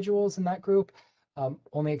male individuals in that group,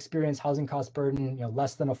 only experience housing cost burden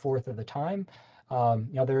less than 1/4 of the time.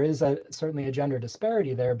 There is certainly a gender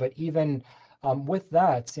disparity there, but even with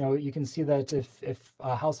that, you can see that if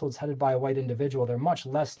households headed by a white individual, they're much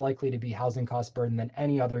less likely to be housing cost burden than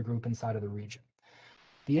any other group inside of the region.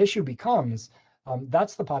 The issue becomes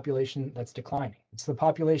that's the population that's declining. It's the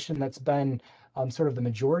population that's been sort of the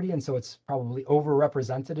majority, and so it's probably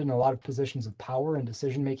overrepresented in a lot of positions of power and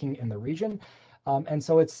decision making in the region. And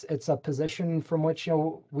so it's a position from which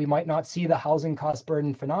we might not see the housing cost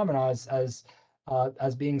burden phenomena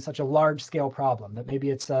as being such a large scale problem. That maybe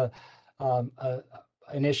it's an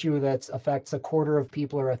issue that affects a quarter of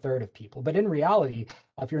people or a third of people. But in reality,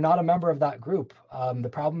 if you're not a member of that group, the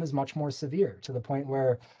problem is much more severe, to the point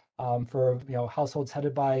where for households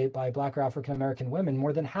headed by Black or African American women,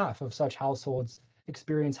 more than half of such households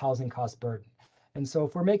experience housing cost burden. And so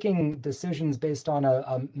if we're making decisions based on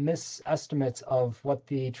a misestimate of what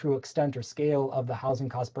the true extent or scale of the housing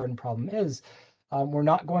cost burden problem is, we're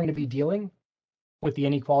not going to be dealing with the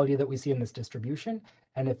inequality that we see in this distribution.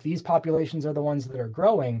 And if these populations are the ones that are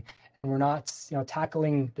growing, and we're not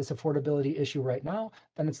tackling this affordability issue right now,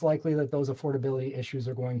 then it's likely that those affordability issues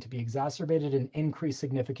are going to be exacerbated and increase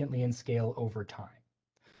significantly in scale over time.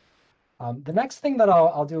 The next thing that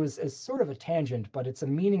I'll do is sort of a tangent, but it's a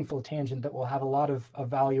meaningful tangent that will have a lot of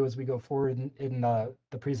value as we go forward in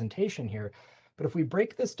the presentation here. But if we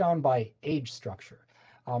break this down by age structure,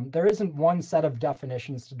 there isn't one set of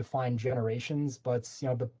definitions to define generations, but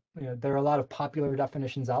there are a lot of popular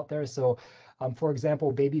definitions out there. So, for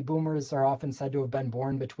example, baby boomers are often said to have been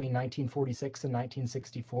born between 1946 and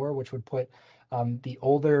 1964, which would put the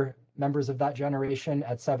older members of that generation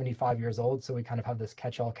at 75 years old. So we kind of have this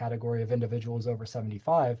catch-all category of individuals over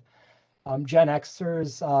 75. Gen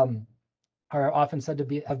Xers are often said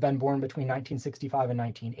to have been born between 1965 and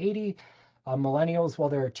 1980. Millennials, while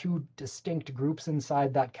there are two distinct groups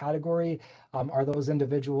inside that category, are those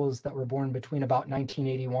individuals that were born between about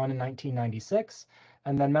 1981 and 1996.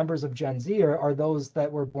 And then members of Gen Z are those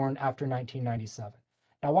that were born after 1997.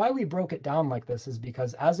 Now, why we broke it down like this is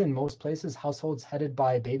because, as in most places, households headed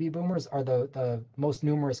by baby boomers are the most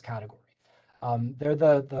numerous category. They're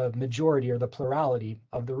the majority or the plurality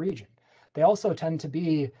of the region. They also tend to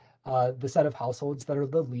be the set of households that are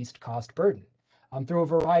the least cost burden. Through a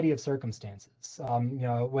variety of circumstances.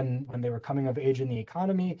 When they were coming of age in the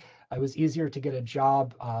economy, it was easier to get a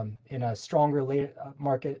job in a stronger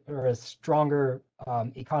market or a stronger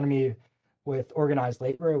economy with organized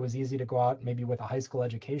labor. It was easy to go out maybe with a high school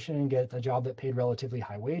education and get a job that paid relatively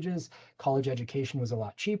high wages. College education was a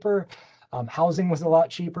lot cheaper. Housing was a lot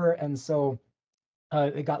cheaper. And so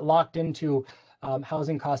it got locked into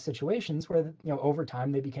housing cost situations where, over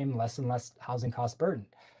time, they became less and less housing cost burden.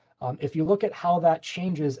 If you look at how that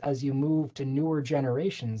changes as you move to newer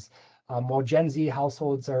generations, while Gen Z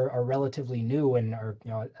households are relatively new and are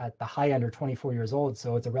at the high end are 24 years old,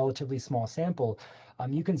 so it's a relatively small sample,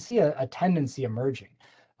 you can see a tendency emerging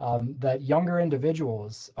that younger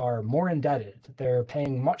individuals are more indebted. They're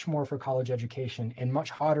paying much more for college education in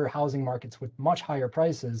much hotter housing markets with much higher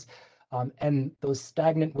prices. And those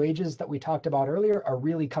stagnant wages that we talked about earlier are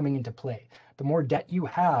really coming into play. The more debt you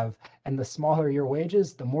have and the smaller your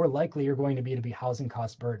wages, the more likely you're going to be housing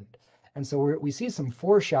cost burdened. And so we see some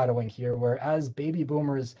foreshadowing here where, as baby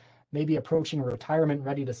boomers may be approaching retirement,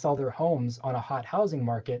 ready to sell their homes on a hot housing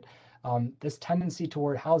market, this tendency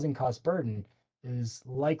toward housing cost burden is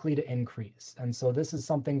likely to increase. And so this is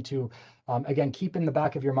something to, again, keep in the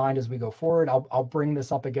back of your mind as we go forward. I'll bring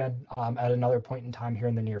this up again at another point in time here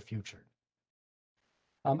in the near future.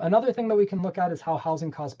 Another thing that we can look at is how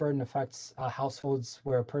housing cost burden affects households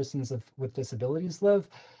where persons with disabilities live.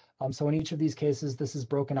 So in each of these cases, this is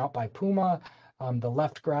broken out by PUMA. The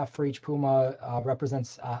left graph for each PUMA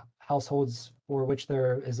represents households for which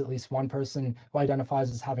there is at least one person who identifies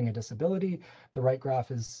as having a disability. The right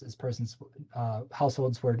graph is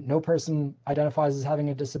households where no person identifies as having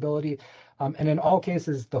a disability. And in all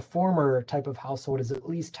cases, the former type of household is at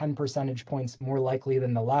least 10 percentage points more likely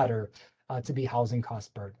than the latter to be housing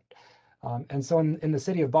cost burdened. And so in the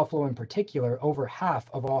city of Buffalo in particular, over half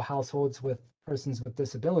of all households with persons with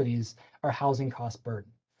disabilities are housing cost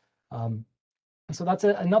burdened. So that's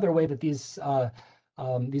another way that these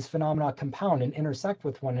phenomena compound and intersect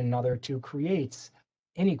with one another to create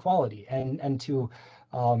inequality and to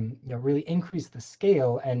really increase the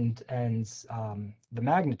scale and the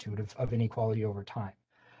magnitude of inequality over time.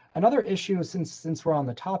 Another issue, since we're on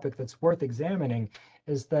the topic, that's worth examining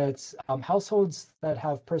is that households that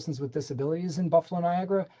have persons with disabilities in Buffalo,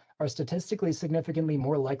 Niagara are statistically significantly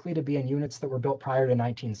more likely to be in units that were built prior to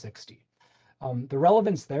 1960. The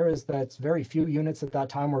relevance there is that very few units at that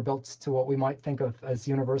time were built to what we might think of as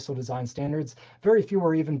universal design standards. Very few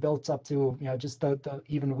were even built up to just the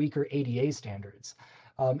even weaker ADA standards.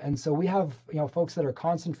 And so we have, folks that are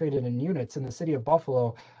concentrated in units in the city of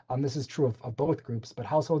Buffalo. This is true of both groups, but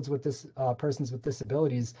households with persons with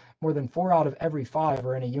disabilities, more than 4 out of every 5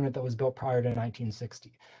 are in a unit that was built prior to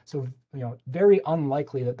 1960. So, very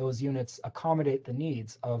unlikely that those units accommodate the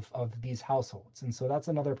needs of these households. And so that's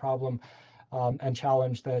another problem and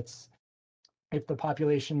challenge. That's if the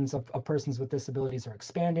populations of persons with disabilities are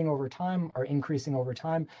expanding over time or increasing over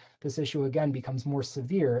time, this issue again becomes more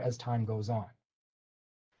severe as time goes on.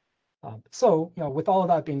 So, with all of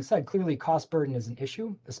that being said, clearly cost burden is an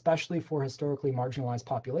issue, especially for historically marginalized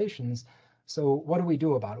populations. So what do we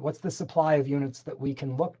do about it? What's the supply of units that we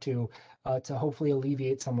can look to hopefully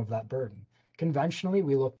alleviate some of that burden? Conventionally,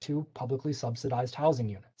 we look to publicly subsidized housing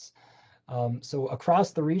units. So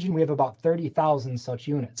across the region, we have about 30,000 such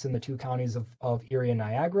units in the 2 counties of Erie and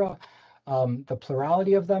Niagara. The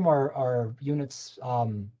plurality of them are units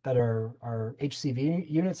that are HCV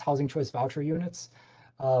units, housing choice voucher units.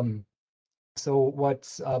 So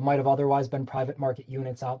what might have otherwise been private market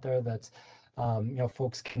units out there that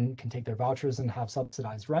folks can take their vouchers and have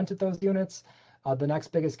subsidized rent at those units. The next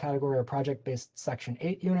biggest category are project-based Section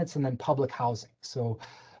 8 units, and then public housing. So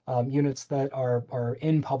units that are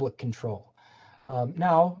in public control.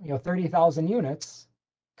 Now, 30,000 units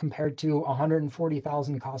compared to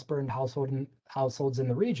 140,000 cost burdened households in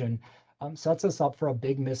the region sets us up for a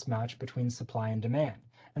big mismatch between supply and demand.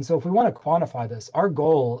 And so if we want to quantify this, our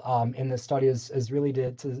goal in this study is really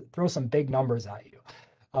to throw some big numbers at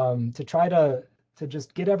you, to try to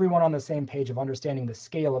just get everyone on the same page of understanding the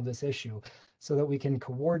scale of this issue so that we can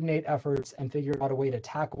coordinate efforts and figure out a way to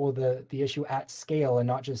tackle the issue at scale and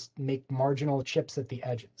not just make marginal chips at the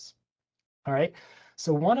edges. All right.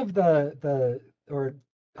 So one of or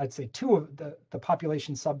I'd say 2 of the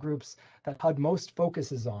population subgroups that HUD most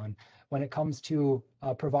focuses on when it comes to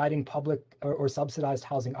providing public or subsidized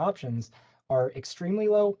housing options are extremely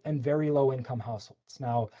low and very low income households.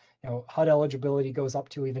 Now, HUD eligibility goes up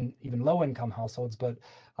to even low income households, but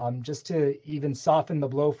just to even soften the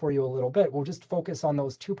blow for you a little bit, we'll just focus on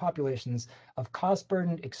those 2 populations of cost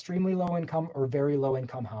burdened, extremely low income or very low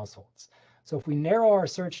income households. So if we narrow our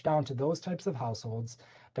search down to those types of households,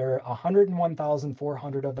 there are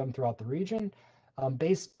 101,400 of them throughout the region.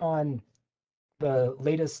 Based on the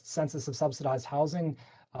latest census of subsidized housing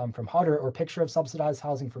from HUD or picture of subsidized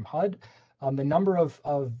housing from HUD, the number of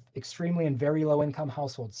extremely and very low income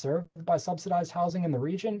households served by subsidized housing in the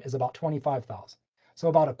region is about 25,000. So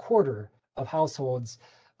about a quarter of households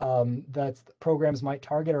that programs might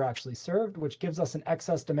target are actually served, which gives us an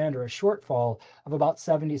excess demand or a shortfall of about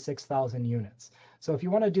 76,000 units. So if you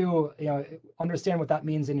want to do, understand what that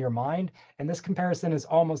means in your mind, and this comparison is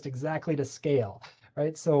almost exactly to scale,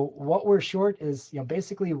 right? So what we're short is,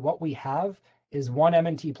 basically what we have is 1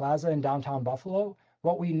 M&T Plaza in downtown Buffalo.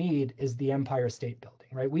 What we need is the Empire State Building,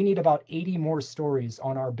 right? We need about 80 more stories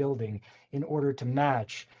on our building in order to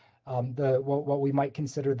match what we might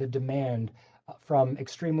consider the demand from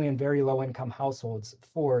extremely and very low income households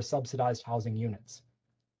for subsidized housing units.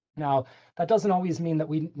 Now, that doesn't always mean that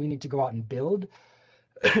we need to go out and build,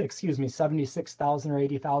 76,000 or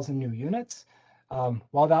 80,000 new units.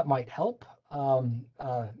 While that might help,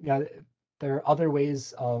 there are other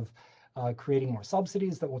ways of creating more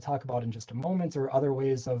subsidies that we'll talk about in just a moment, or other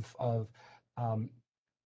ways of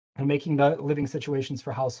making the living situations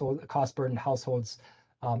for cost burdened households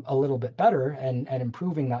a little bit better and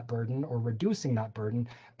improving that burden or reducing that burden.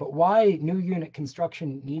 But why new unit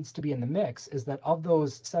construction needs to be in the mix is that of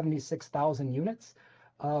those 76,000 units,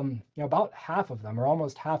 about half of them or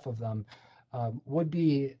almost half of them would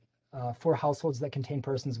be for households that contain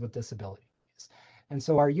persons with disabilities. And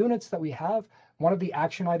so our units that we have, one of the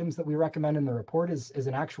action items that we recommend in the report is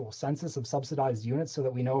an actual census of subsidized units so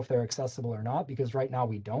that we know if they're accessible or not, because right now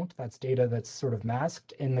we don't. That's data that's sort of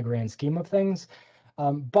masked in the grand scheme of things.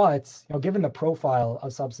 But given the profile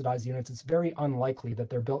of subsidized units, it's very unlikely that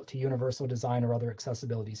they're built to universal design or other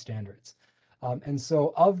accessibility standards. And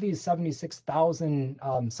so of these 76,000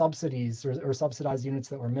 subsidies or subsidized units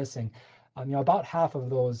that we're missing, about half of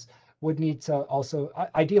those would need to also,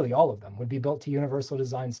 ideally all of them, would be built to universal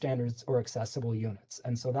design standards or accessible units.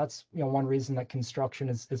 And so that's one reason that construction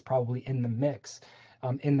is probably in the mix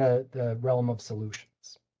in the realm of solutions.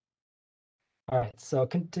 All right, so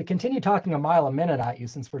to continue talking a mile a minute at you,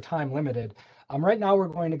 since we're time limited, right now we're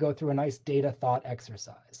going to go through a nice data thought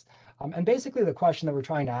exercise. And basically the question that we're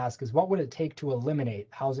trying to ask is, what would it take to eliminate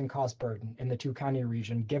housing cost burden in the 2-county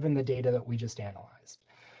region, given the data that we just analyzed?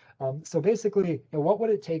 So basically, what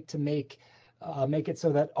would it take to make it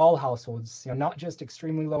so that all households, not just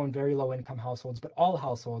extremely low and very low income households, but all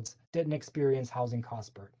households didn't experience housing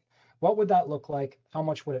cost burden? What would that look like? How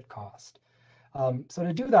much would it cost? So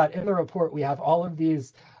to do that in the report, we have all of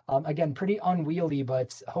these, again, pretty unwieldy,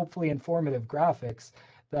 but hopefully informative graphics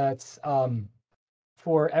that's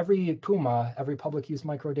for every PUMA, every public use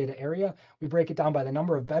microdata area, we break it down by the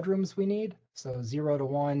number of bedrooms we need, so 0 to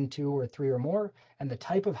 1, 2, or 3 or more, and the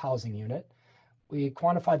type of housing unit. We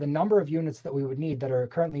quantify the number of units that we would need that are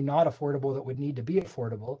currently not affordable that would need to be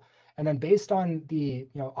affordable. And then based on the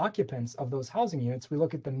occupants of those housing units, we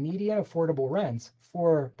look at the median affordable rents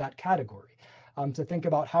for that category to think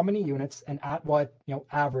about how many units and at what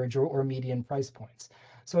average or median price points.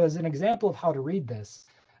 So as an example of how to read this,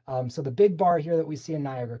 so the big bar here that we see in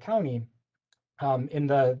Niagara County in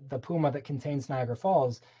the PUMA that contains Niagara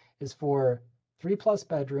Falls is for 3+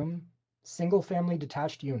 bedroom, single family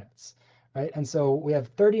detached units, right? And so we have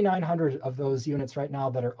 3,900 of those units right now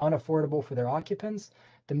that are unaffordable for their occupants.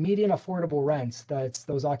 The median affordable rents that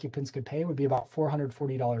those occupants could pay would be about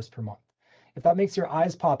 $440 per month. If that makes your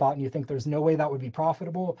eyes pop out and you think there's no way that would be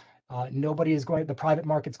profitable, the private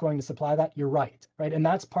market's going to supply that, you're right? And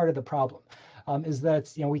that's part of the problem. Is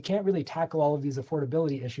that we can't really tackle all of these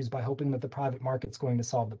affordability issues by hoping that the private market's going to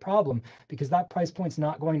solve the problem, because that price point's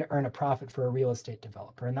not going to earn a profit for a real estate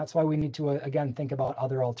developer. And that's why we need to, again, think about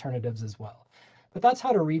other alternatives as well. But that's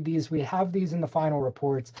how to read these. We have these in the final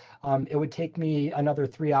reports. It would take me another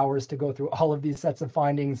 3 hours to go through all of these sets of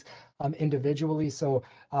findings individually. So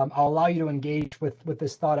I'll allow you to engage with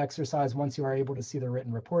this thought exercise once you are able to see the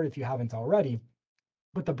written report if you haven't already.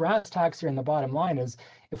 But the brass tacks here in the bottom line is,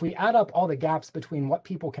 if we add up all the gaps between what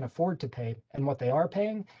people can afford to pay and what they are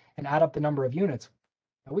paying, and add up the number of units,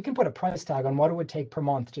 we can put a price tag on what it would take per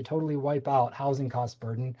month to totally wipe out housing cost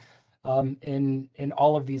burden in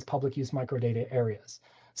all of these public use microdata areas.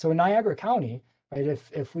 So in Niagara County, right,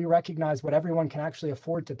 if we recognize what everyone can actually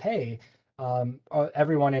afford to pay,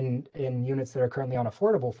 everyone in units that are currently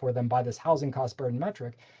unaffordable for them by this housing cost burden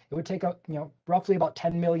metric, it would take roughly about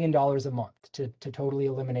 $10 million a month to totally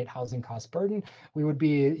eliminate housing cost burden. We would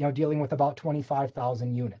be dealing with about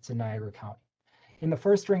 25,000 units in Niagara County. In the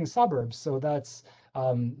first ring suburbs, so that's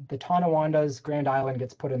the Tonawandas, Grand Island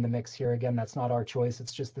gets put in the mix here. Again, that's not our choice.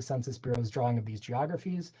 It's just the Census Bureau's drawing of these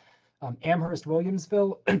geographies. Amherst,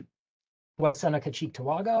 Williamsville, West Seneca,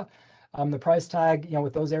 Cheektowaga. The price tag,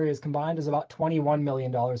 with those areas combined, is about $21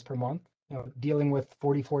 million per month, dealing with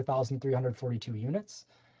 44,342 units.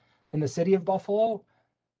 In the city of Buffalo,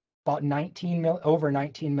 about over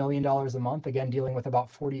 $19 million a month, again, dealing with about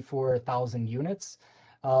 44,000 units.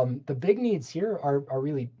 The big needs here are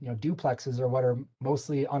really, duplexes are what are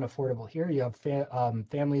mostly unaffordable here. You have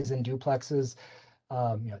families in duplexes,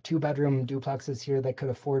 2-bedroom duplexes here that could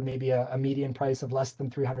afford maybe a median price of less than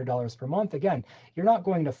 $300 per month. Again, you're not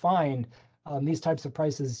going to find these types of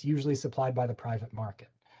prices usually supplied by the private market.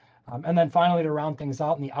 And then finally, to round things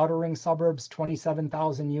out, in the outer ring suburbs,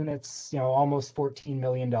 27,000 units, almost $14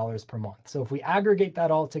 million per month. So if we aggregate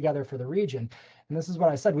that all together for the region, and this is what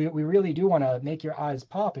I said, we really do want to make your eyes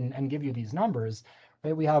pop and give you these numbers,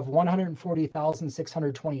 right? We have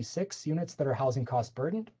 140,626 units that are housing cost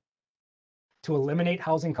burdened. To eliminate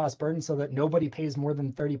housing cost burden so that nobody pays more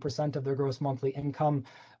than 30% of their gross monthly income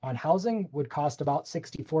on housing would cost about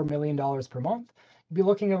 $64 million per month. You'd be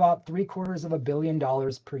looking at about $750 million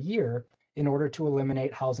per year in order to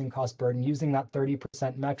eliminate housing cost burden using that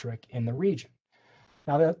 30% metric in the region.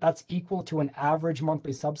 Now that's equal to an average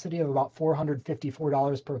monthly subsidy of about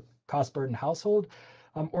 $454 per cost burden household,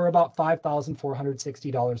 or about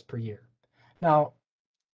 $5,460 per year. Now,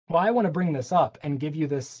 why I want to bring this up and give you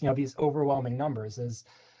this, these overwhelming numbers is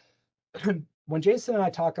when Jason and I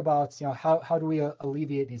talk about, how do we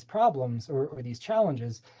alleviate these problems or these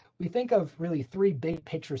challenges, we think of really 3 big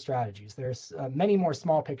picture strategies. There's many more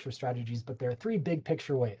small picture strategies, but there are 3 big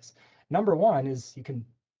picture ways. Number 1 is you can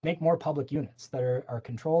make more public units that are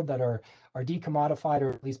controlled, that are decommodified or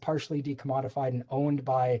at least partially decommodified and owned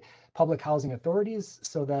by public housing authorities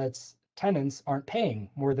so that tenants aren't paying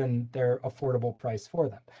more than their affordable price for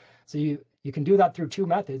them. So you can do that through 2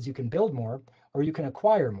 methods. You can build more or you can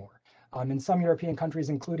acquire more. In some European countries,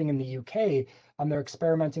 including in the UK, they're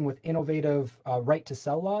experimenting with innovative right to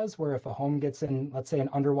sell laws where if a home gets in, let's say, an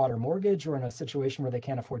underwater mortgage or in a situation where they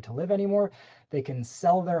can't afford to live anymore, they can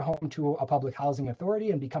sell their home to a public housing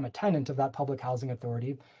authority and become a tenant of that public housing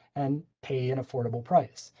authority and pay an affordable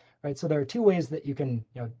price, right? So there are 2 ways that you can,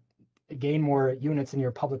 gain more units in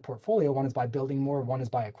your public portfolio. One is by building more, one is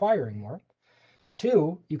by acquiring more.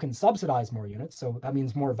 2, you can subsidize more units. So that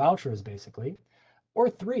means more vouchers basically. Or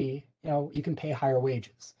 3, you can pay higher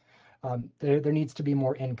wages. There needs to be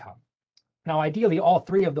more income. Now, ideally, all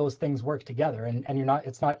 3 of those things work together, and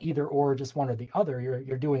it's not either or just one or the other.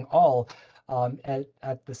 You're doing all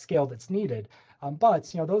at the scale that's needed.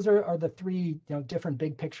 But those are the three different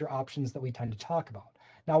big picture options that we tend to talk about.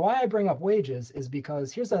 Now, why I bring up wages is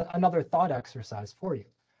because here's another thought exercise for you.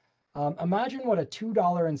 Imagine what a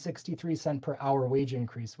 $2.63 per hour wage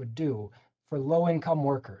increase would do for low-income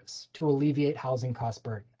workers to alleviate housing cost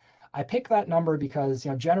burden. I pick that number because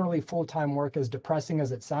generally full-time work, as depressing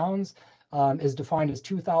as it sounds, is defined as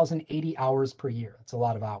 2,080 hours per year. It's a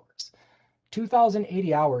lot of hours.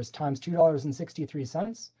 2,080 hours times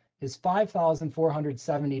 $2.63 is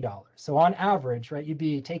 $5,470. So on average, right, you'd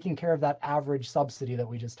be taking care of that average subsidy that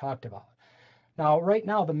we just talked about. Now, right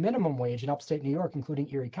now, the minimum wage in upstate New York, including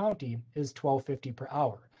Erie County, is $12.50 per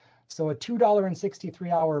hour. So a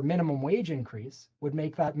 $2.63 hour minimum wage increase would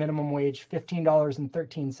make that minimum wage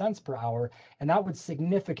 $15.13 per hour, and that would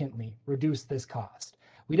significantly reduce this cost.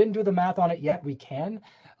 We didn't do the math on it yet. We can,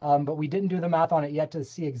 but we didn't do the math on it yet to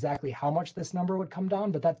see exactly how much this number would come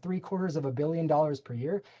down. But that $750 million per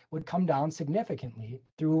year would come down significantly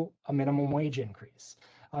through a minimum wage increase.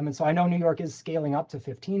 And so I know New York is scaling up to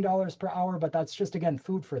 $15 per hour, but that's just, again,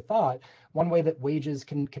 food for thought. One way that wages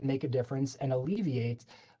can make a difference and alleviate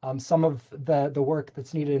some of the work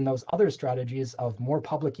that's needed in those other strategies of more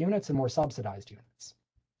public units and more subsidized units.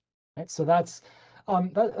 Right? So that's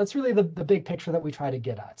really the big picture that we try to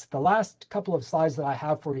get at. The last couple of slides that I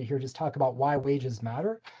have for you here just talk about why wages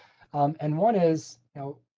matter. And one is,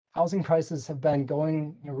 housing prices have been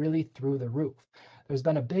going really through the roof. There's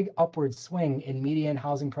been a big upward swing in median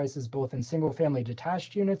housing prices, both in single family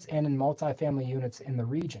detached units and in multifamily units in the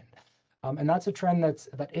region. And that's a trend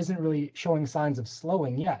that isn't really showing signs of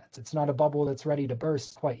slowing yet. It's not a bubble that's ready to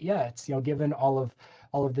burst quite yet, given all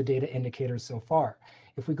of the data indicators so far.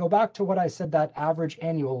 If we go back to what I said, that average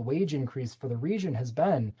annual wage increase for the region has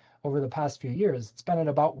been over the past few years, it's been at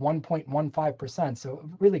about 1.15%, so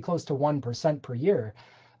really close to 1% per year,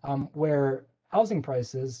 where housing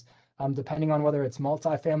prices, depending on whether it's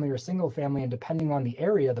multifamily or single family, and depending on the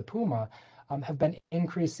area, the PUMA, have been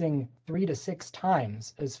increasing 3 to 6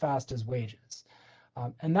 times as fast as wages.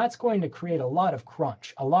 And that's going to create a lot of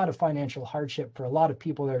crunch, a lot of financial hardship for a lot of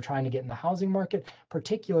people that are trying to get in the housing market,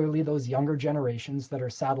 particularly those younger generations that are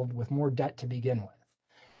saddled with more debt to begin with.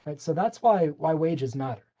 Right? So that's why wages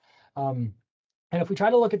matter. And if we try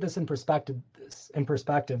to look at this in perspective,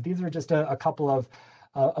 these are just a couple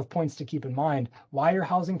of points to keep in mind. Why are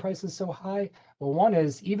housing prices so high? Well, one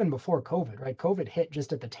is even before COVID, right? COVID hit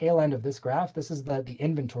just at the tail end of this graph. This is the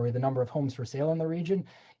inventory, the number of homes for sale in the region.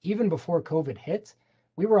 Even before COVID hit,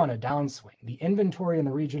 we were on a downswing. The inventory in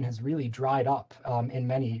the region has really dried up in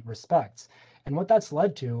many respects. And what that's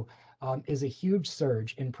led to is a huge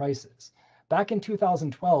surge in prices. Back in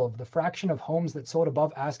 2012, the fraction of homes that sold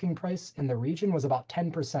above asking price in the region was about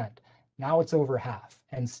 10%. Now it's over half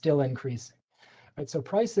and still increasing. Right, so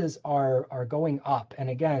prices are going up. And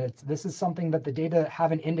again, this is something that the data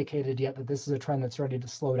haven't indicated yet that this is a trend that's ready to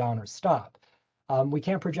slow down or stop. We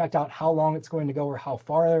can't project out how long it's going to go or how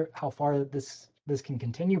far this can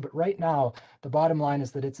continue. But right now, the bottom line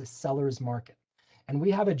is that it's a seller's market. And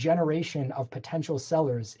we have a generation of potential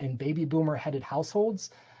sellers in baby boomer headed households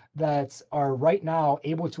that are right now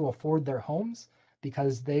able to afford their homes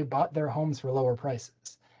because they bought their homes for lower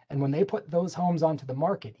prices. And when they put those homes onto the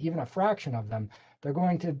market, even a fraction of them, they're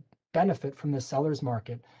going to benefit from the seller's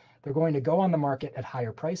market. They're going to go on the market at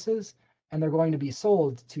higher prices, and they're going to be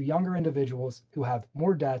sold to younger individuals who have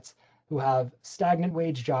more debts, who have stagnant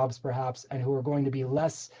wage jobs perhaps, and who are going to be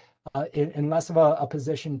less in less of a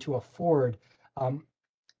position to afford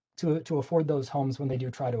to afford those homes when they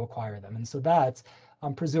do try to acquire them. And so that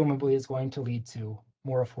presumably is going to lead to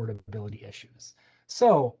more affordability issues.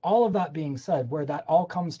 So all of that being said, where that all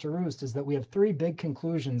comes to roost is that we have 3 big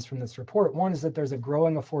conclusions from this report. One is that there's a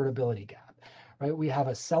growing affordability gap, right? We have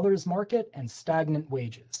a seller's market and stagnant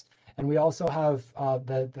wages. And we also have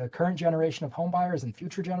the current generation of homebuyers and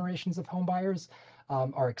future generations of homebuyers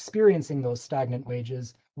are experiencing those stagnant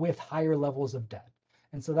wages with higher levels of debt.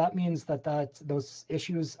 And so that means that those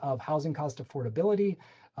issues of housing cost affordability,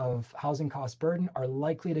 of housing cost burden are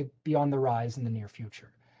likely to be on the rise in the near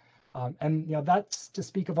future. And that's to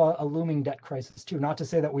speak of a looming debt crisis too. Not to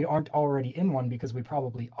say that we aren't already in one, because we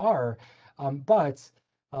probably are, but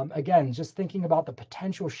again, just thinking about the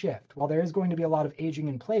potential shift. While there is going to be a lot of aging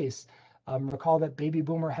in place, recall that baby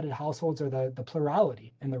boomer headed households are the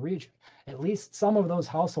plurality in the region. At least some of those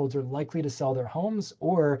households are likely to sell their homes,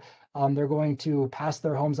 or they're going to pass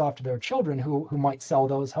their homes off to their children who might sell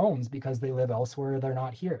those homes because they live elsewhere, they're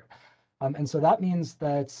not here. And so that means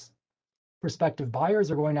that prospective buyers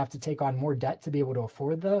are going to have to take on more debt to be able to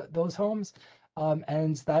afford those homes.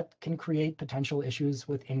 And that can create potential issues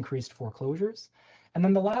with increased foreclosures. And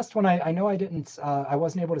then the last one, I know I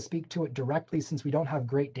wasn't able to speak to it directly since we don't have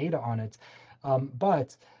great data on it.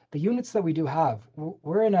 But the units that we do have,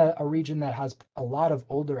 we're in a region that has a lot of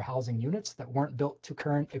older housing units that weren't built to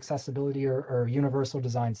current accessibility or universal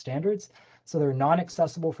design standards. So they're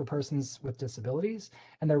non-accessible for persons with disabilities,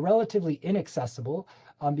 and they're relatively inaccessible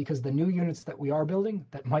because the new units that we are building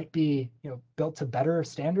that might be, built to better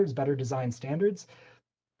standards, better design standards,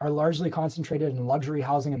 are largely concentrated in luxury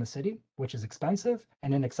housing in the city, which is expensive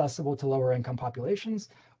and inaccessible to lower income populations,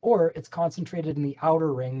 or it's concentrated in the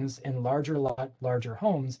outer rings in larger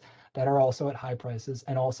homes that are also at high prices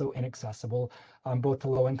and also inaccessible both to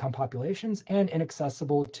low income populations and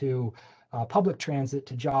inaccessible to public transit,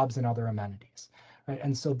 to jobs and other amenities. Right?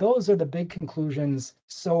 And so those are the big conclusions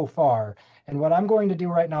so far. And what I'm going to do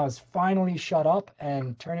right now is finally shut up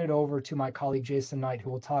and turn it over to my colleague Jason Knight,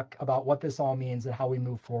 who will talk about what this all means and how we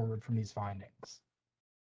move forward from these findings.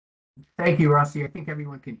 Thank you, Rusty. I think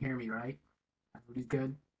everyone can hear me, right? Everybody's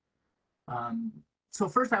good. So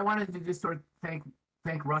first, I wanted to just sort of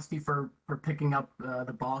thank Rusty for picking up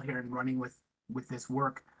the ball here and running with this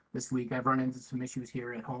work this week. I've run into some issues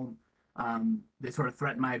here at home that sort of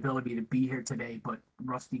threatened my ability to be here today, but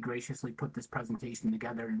Rusty graciously put this presentation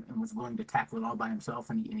together and was willing to tackle it all by himself,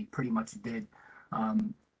 and he pretty much did.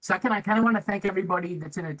 Second, I kind of want to thank everybody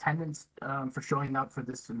that's in attendance for showing up for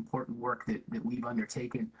this important work that we've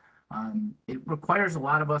undertaken. It requires a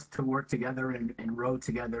lot of us to work together and row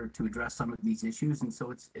together to address some of these issues, and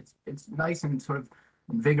so it's nice and sort of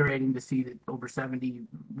invigorating to see that over 70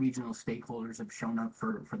 regional stakeholders have shown up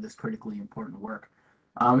for this critically important work.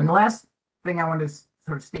 And the last thing I want to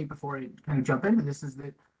sort of state before I kind of jump into this is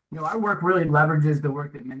that our work really leverages the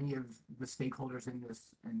work that many of the stakeholders in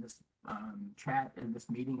this chat and this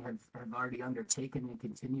meeting have already undertaken and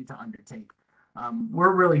continue to undertake.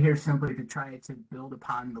 We're really here simply to try to build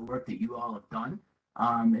upon the work that you all have done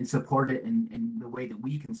and support it in the way that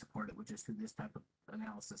we can support it, which is through this type of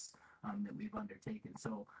analysis that we've undertaken.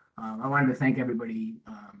 So I wanted to thank everybody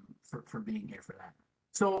for being here for that.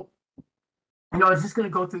 So, I was just going to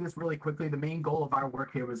go through this really quickly. The main goal of our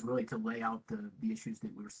work here was really to lay out the issues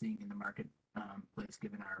that we were seeing in the marketplace,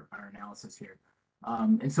 given our analysis here.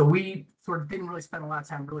 And so we sort of didn't really spend a lot of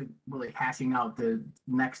time really hashing out the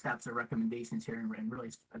next steps or recommendations here and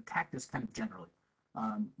really attack this kind of generally.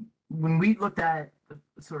 When we looked at the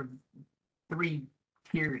sort of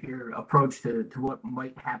three-tier approach to what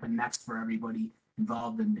might happen next for everybody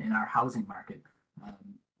involved in our housing market,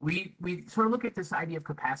 we sort of look at this idea of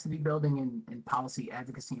capacity building and policy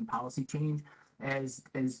advocacy and policy change as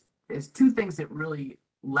two things that really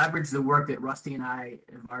leverage the work that Rusty and I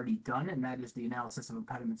have already done, and that is the analysis of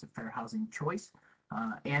impediments of fair housing choice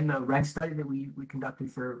and the rent study that we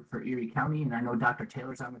conducted for Erie County. And I know Dr.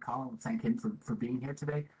 Taylor's on the call, and thank him for being here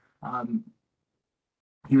today.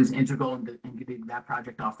 He was integral in getting that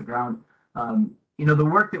project off the ground. The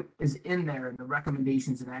work that is in there and the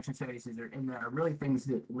recommendations and action strategies that are in there are really things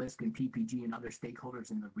that LISC and PPG and other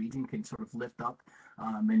stakeholders in the region can sort of lift up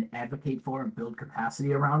and advocate for and build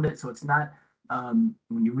capacity around it. So it's not,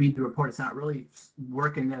 when you read the report, it's not really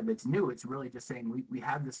work in there that's new. It's really just saying we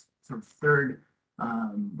have this sort of third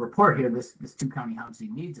report here, this two-county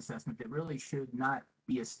housing needs assessment that really should not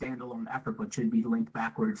be a standalone effort, but should be linked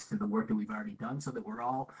backwards to the work that we've already done, so that we're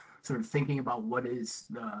all sort of thinking about what is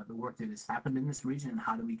the work that has happened in this region and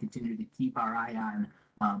how do we continue to keep our eye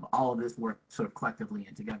on all of this work sort of collectively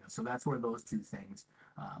and together. So that's where those two things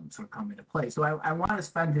sort of come into play. So I want to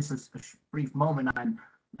spend just a brief moment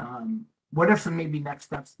on what are some maybe next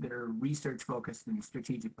steps that are research focused and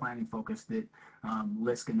strategic planning focused that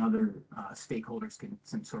LISC and other stakeholders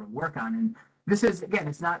can sort of work on. And this is, again,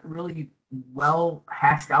 it's not really well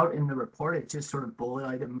hashed out in the report. It's just sort of bullet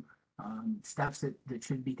item steps that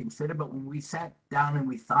should be considered. But when we sat down and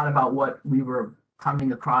we thought about what we were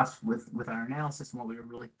coming across with our analysis and what we were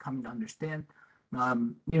really coming to understand,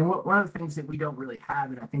 one of the things that we don't really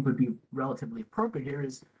have, and I think would be relatively appropriate here,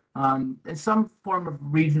 is some form of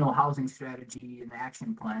regional housing strategy and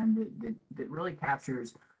action plan that really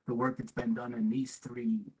captures the work that's been done in these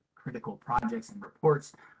three critical projects and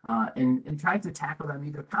reports, and tries to tackle them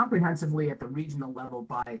either comprehensively at the regional level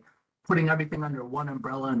by putting everything under one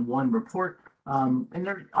umbrella and one report. And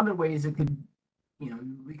there are other ways it could,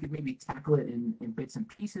 we could maybe tackle it in bits and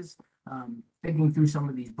pieces, thinking through some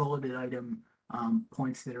of these bulleted item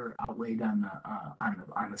points that are outlaid on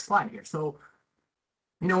the slide here. So,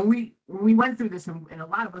 when we went through this, and a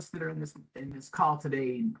lot of us that are in this call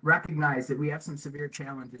today recognize that we have some severe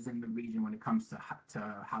challenges in the region when it comes to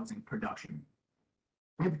housing production.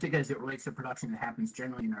 In particular, as it relates to production that happens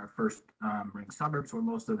generally in our first ring suburbs, where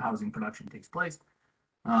most of the housing production takes place.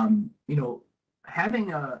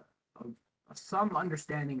 having some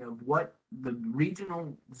understanding of what the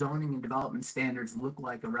regional zoning and development standards look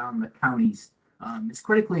like around the counties is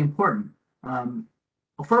critically important.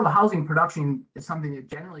 Affordable housing production is something that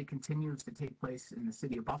generally continues to take place in the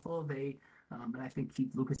city of Buffalo. They, and I think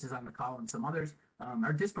Keith Lucas is on the call and some others,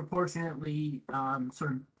 are disproportionately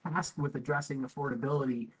sort of tasked with addressing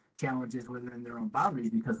affordability challenges within their own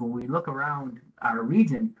boundaries, because when we look around our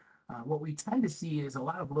region, what we tend to see is a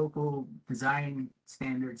lot of local design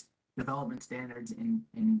standards, development standards,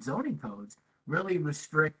 and zoning codes really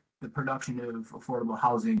restrict the production of affordable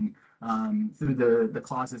housing through the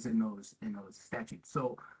clauses in those statutes.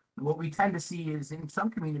 So what we tend to see is in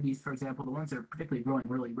some communities, for example, the ones that are particularly growing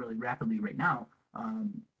really rapidly right now,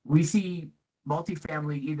 we see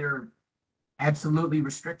multifamily either absolutely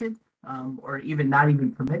restricted or even not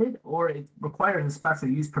even permitted, or it requires a special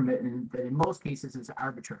use permit, and that in most cases is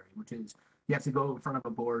arbitrary, which is you have to go in front of a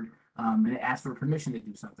board and ask for permission to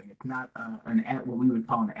do something. It's not what we would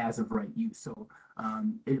call an as of right use. So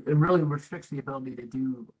it really restricts the ability to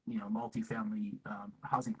do multifamily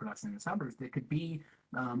housing production in the suburbs. There could be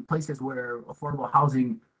places where affordable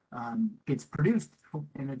housing gets produced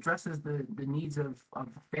and addresses the needs of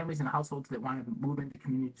families and households that want to move into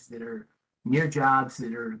communities that are near jobs,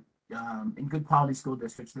 that are in good quality school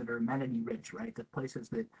districts, that are amenity rich, right? The places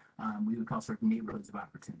that we would call certain neighborhoods of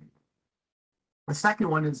opportunity. The second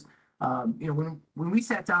one is, when we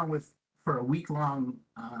sat down for a week-long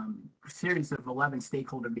series of 11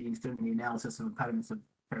 stakeholder meetings during the analysis of impediments of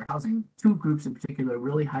fair housing, two groups in particular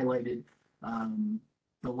really highlighted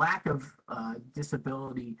the lack of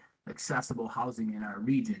disability accessible housing in our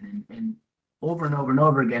region, and over and over and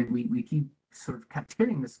over again, we keep sort of kept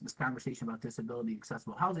hearing this conversation about disability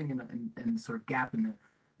accessible housing and sort of gap in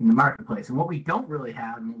the marketplace. And what we don't really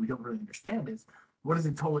have and what we don't really understand is what is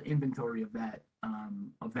the total inventory of that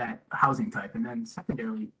housing type, and then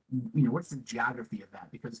secondarily, what's the geography of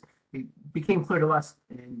that? Because it became clear to us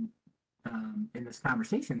in this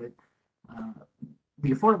conversation that the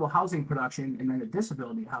affordable housing production and then the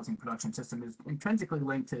disability housing production system is intrinsically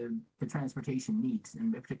linked to the transportation needs,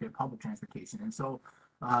 in particular public transportation. And so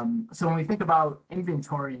when we think about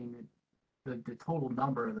inventorying the total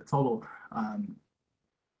number, the total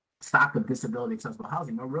stock of disability accessible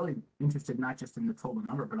housing, we're really interested not just in the total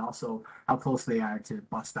number, but also how close they are to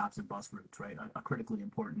bus stops and bus routes, right? A critically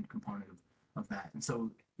important component of that. And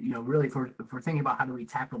so, really, if we're thinking about how do we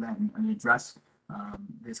tackle that and address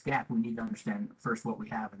this gap, we need to understand first what we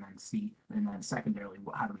have, and then secondarily,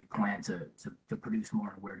 how do we plan to produce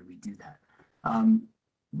more, and where do we do that?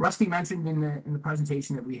 Rusty mentioned in the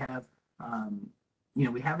presentation that we have,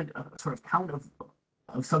 we have a sort of count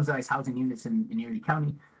of subsidized housing units in Erie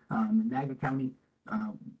County, in Niagara County.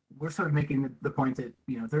 We're sort of making the point that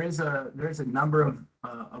there is a number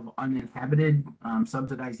of uninhabited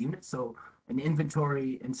subsidized units. So an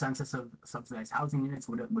inventory and census of subsidized housing units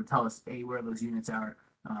would tell us A, where those units are,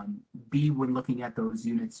 B, when looking at those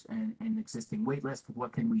units and existing wait list, how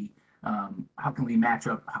can we match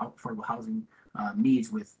up affordable housing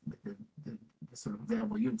needs with the sort of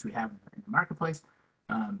available units we have in the marketplace.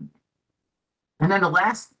 And then the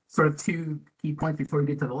last sort of two key points before we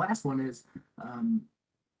get to the last one is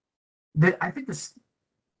that I think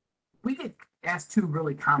we get asked two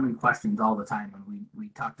really common questions all the time when we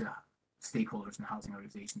talk to stakeholders and housing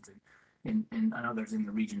organizations and others in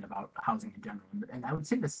the region about housing in general. And I would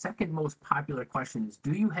say the second most popular question is,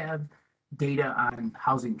 do you have data on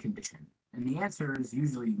housing condition? And the answer is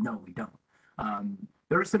usually no, we don't.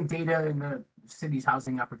 There is some data in the city's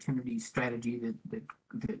housing opportunity strategy that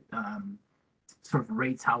sort of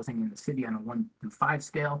rates housing in the city on a 1 through 5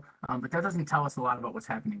 scale, but that doesn't tell us a lot about what's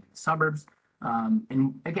happening in the suburbs.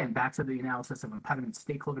 And again, back to the analysis of impediment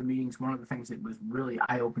stakeholder meetings, one of the things that was really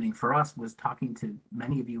eye-opening for us was talking to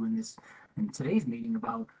many of you in today's meeting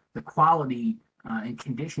about the quality and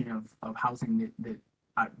condition of housing that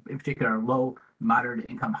in particular low, moderate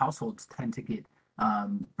income households tend to get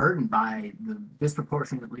burdened by the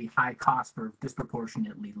disproportionately high cost for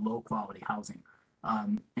disproportionately low quality housing.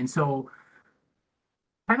 And so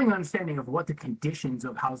having an understanding of what the conditions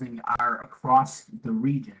of housing are across the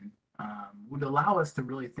region would allow us to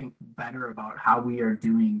really think better about how we are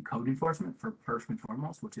doing code enforcement for first and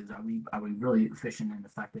foremost, which is are we really efficient and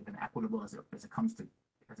effective and equitable as it comes to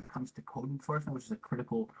code enforcement, which is a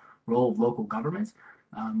critical role of local governments,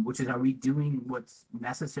 which is, are we doing what's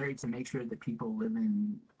necessary to make sure that people live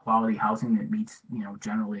in quality housing that meets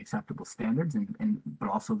generally acceptable standards but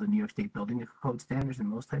also the New York State Building Code standards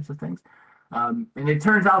and those types of things. And it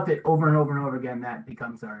turns out that over and over and over again, that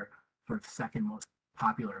becomes our sort of second most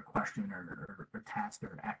popular question or task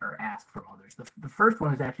or ask from others. The first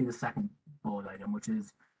one is actually the second bullet item, which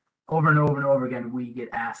is over and over and over again, we get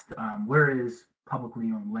asked, where is publicly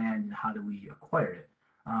owned land and how do we acquire it?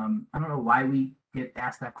 I don't know why we get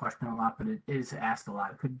asked that question a lot, but it is asked a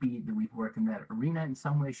lot. It could be that we've worked in that arena in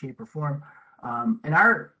some way, shape, or form. And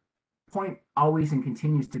our point always and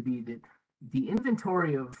continues to be that the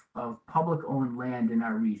inventory of public owned land in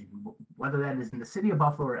our region, whether that is in the city of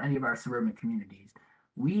Buffalo or any of our suburban communities,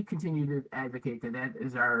 we continue to advocate that that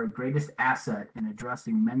is our greatest asset in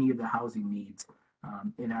addressing many of the housing needs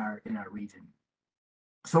in our region.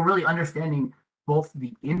 So really understanding both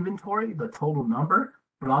the inventory, the total number,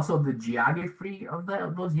 but also the geography of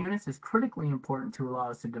those units is critically important to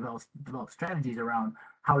allow us to develop strategies around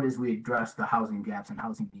how it is we address the housing gaps and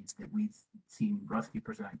housing needs that we've seen Rusty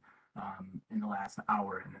present in the last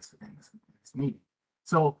hour in this meeting.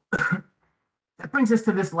 So that brings us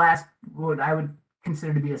to this last, what I would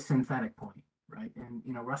consider to be a synthetic point, right? And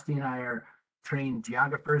Rusty and I are trained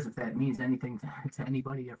geographers, if that means anything to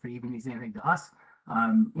anybody, if it even means anything to us.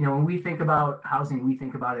 When we think about housing, we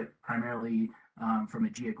think about it primarily from a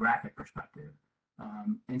geographic perspective.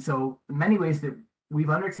 And so in many ways that we've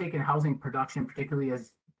undertaken housing production, particularly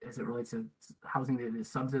as it relates to housing that is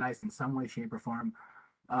subsidized in some way, shape, or form,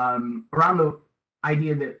 around the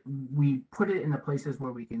idea that we put it in the places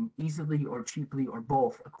where we can easily or cheaply or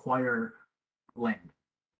both acquire land.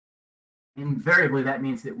 Invariably, that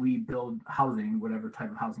means that we build housing, whatever type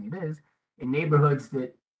of housing it is, in neighborhoods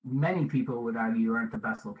that many people would argue aren't the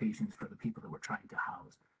best locations for the people that we're trying to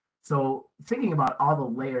house. So thinking about all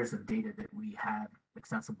the layers of data that we have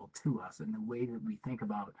accessible to us and the way that we think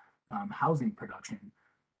about housing production,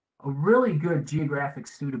 a really good geographic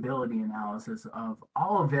suitability analysis of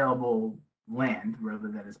all available land, whether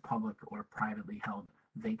that is public or privately held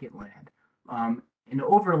vacant land, and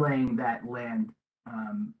overlaying that land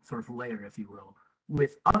sort of layer, if you will,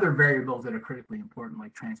 with other variables that are critically important,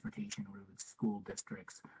 like transportation routes, school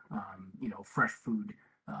districts, fresh food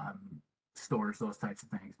stores, those types of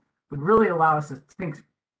things, would really allow us to think,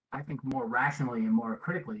 I think, more rationally and more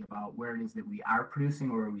critically about where it is that we are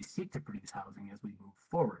producing or where we seek to produce housing as we move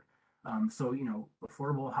forward. So,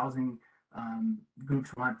 affordable housing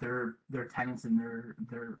groups want their tenants and their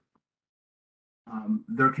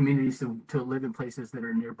communities to live in places that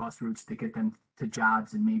are near bus routes to get them to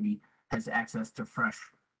jobs and maybe has access to fresh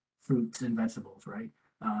fruits and vegetables, right?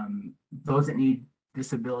 Those that need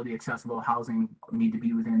disability accessible housing need to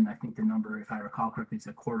be within, I think the number, if I recall correctly, it's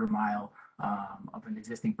a quarter mile of an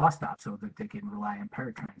existing bus stop so that they can rely on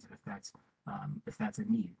paratransit if that's a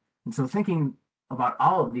need. And so thinking about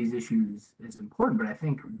all of these issues is important, but I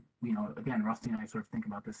think, again, Rusty and I sort of think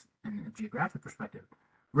about this in a geographic perspective,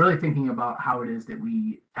 really thinking about how it is that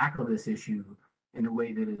we tackle this issue in a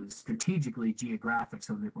way that is strategically geographic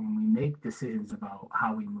so that when we make decisions about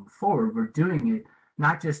how we move forward, we're doing it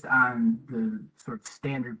not just on the sort of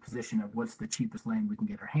standard position of what's the cheapest land we can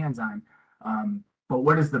get our hands on, but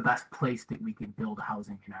what is the best place that we can build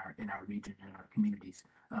housing in our region and our communities,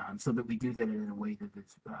 so that we do that in a way that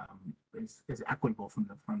is equitable from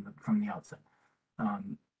the outset.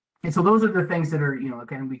 And so those are the things that are,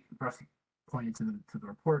 again, we pointed to the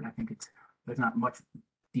report, and I think there's not much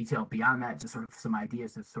detail beyond that, just sort of some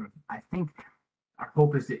ideas that sort of, I think our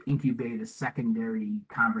hope is to incubate a secondary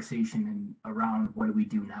conversation around what do we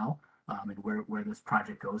do now, and where this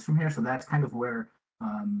project goes from here. So that's kind of where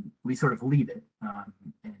we sort of leave it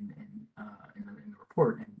in the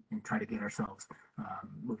report and try to get ourselves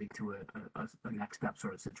moving to a next step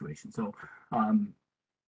sort of situation. So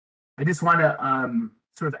I just want to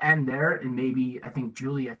sort of end there, and maybe I think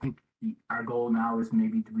Julie, our goal now is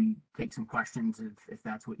maybe we take some questions if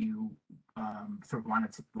that's what you sort of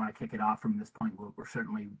want to kick it off from this point. We're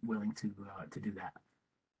certainly willing to do that.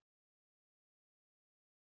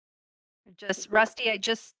 Rusty, I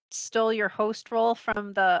just stole your host role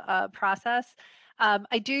from the process.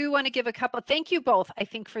 I do want to give thank you both, I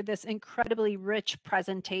think, for this incredibly rich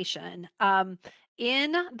presentation.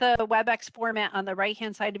 In the WebEx format on the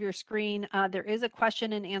right-hand side of your screen, there is a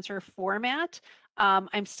question and answer format.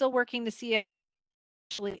 I'm still working to see it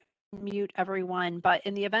actually mute everyone, but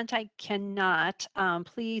in the event I cannot,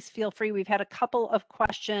 please feel free. We've had a couple of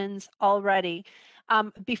questions already.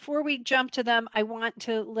 Before we jump to them, I want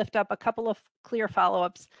to lift up a couple of clear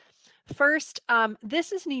follow-ups. First,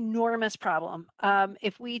 this is an enormous problem.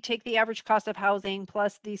 If we take the average cost of housing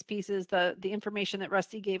plus these pieces, the information that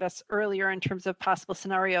Rusty gave us earlier in terms of possible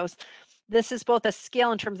scenarios, this is both a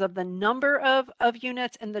scale in terms of the number of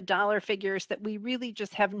units and the dollar figures that we really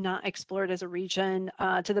just have not explored as a region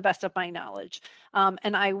to the best of my knowledge.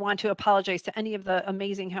 And I want to apologize to any of the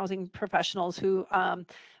amazing housing professionals who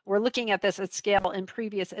we're looking at this at scale in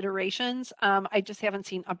previous iterations. I just haven't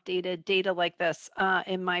seen updated data like this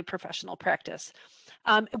in my professional practice.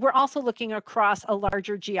 We're also looking across a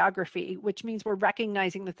larger geography, which means we're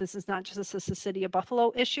recognizing that this is not just a City of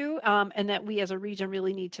Buffalo issue, and that we as a region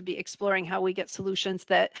really need to be exploring how we get solutions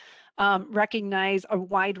that recognize a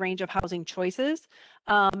wide range of housing choices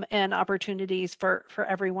and opportunities for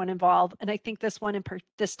everyone involved. And I think this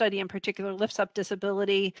study in particular lifts up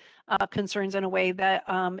disability concerns in a way that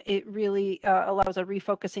it really allows a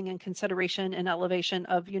refocusing and consideration and elevation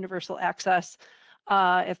of universal access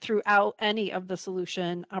throughout any of the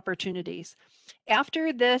solution opportunities.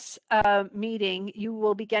 After this meeting, you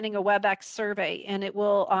will be getting a WebEx survey, and it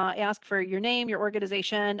will ask for your name, your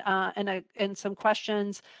organization, and some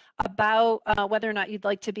questions about whether or not you'd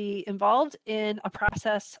like to be involved in a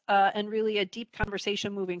process and really a deep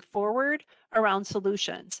conversation moving forward around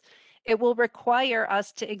solutions. It will require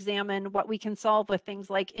us to examine what we can solve with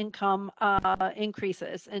things like income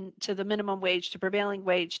increases and to the minimum wage, to prevailing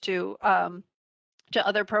wage, to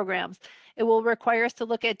other programs. It will require us to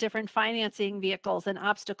look at different financing vehicles and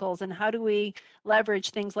obstacles, and how do we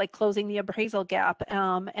leverage things like closing the appraisal gap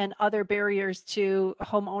and other barriers to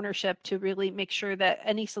home ownership to really make sure that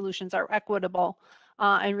any solutions are equitable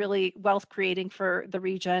and really wealth creating for the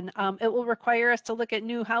region. It will require us to look at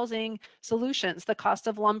new housing solutions. The cost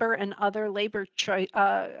of lumber and other labor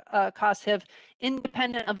costs have,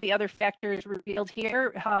 independent of the other factors revealed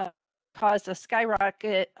here, caused a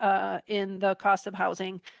skyrocket in the cost of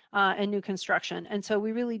housing and new construction. And so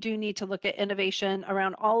we really do need to look at innovation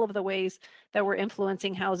around all of the ways that we're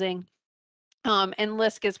influencing housing. And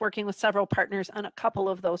LISC is working with several partners on a couple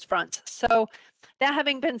of those fronts. So that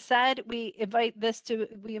having been said, we invite us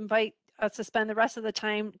to spend the rest of the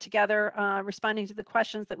time together responding to the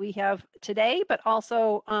questions that we have today, but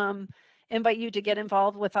also invite you to get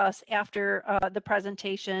involved with us after the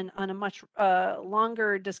presentation on a much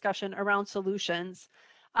longer discussion around solutions.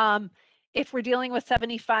 If we're dealing with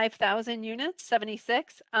 75,000 units,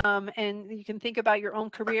 76, and you can think about your own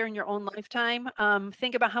career and your own lifetime,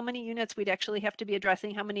 think about how many units we'd actually have to be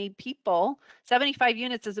addressing, how many people. 75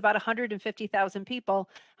 units is about 150,000 people.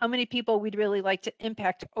 How many people we'd really like to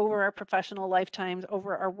impact over our professional lifetimes,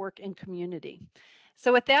 over our work and community.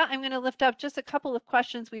 So with that, I'm going to lift up just a couple of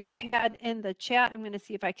questions we had in the chat. I'm going to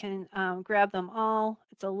see if I can grab them all.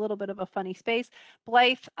 It's a little bit of a funny space.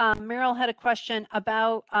 Blythe, Meryl had a question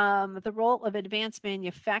about the role of advanced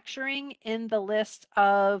manufacturing in the list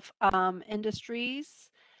of industries.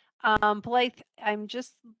 Blythe, I'm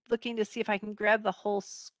just looking to see if I can grab the whole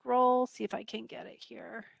scroll, see if I can get it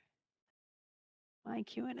here. My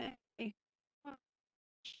Q&A.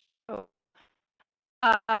 Oh.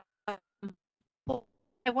 Well,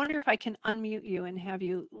 I wonder if I can unmute you and have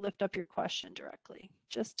you lift up your question directly.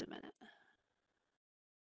 Just a minute.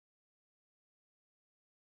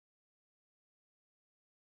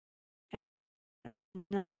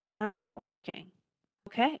 Okay.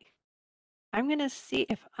 Okay. I'm going to see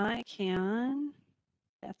if I can.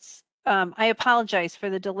 I apologize for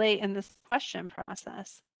the delay in this question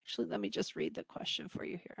process. Actually, let me just read the question for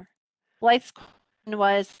you here. Blythe's question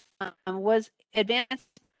was advanced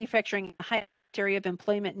manufacturing a high area of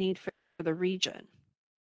employment need for the region?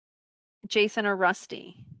 Jason or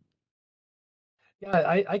Rusty?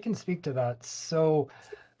 Yeah, I can speak to that. So,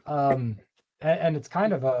 and it's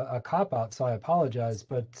kind of a cop-out, so I apologize,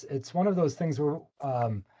 but it's one of those things where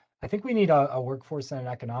I think we need a workforce and an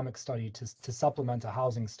economic study to supplement a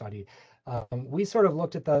housing study. We sort of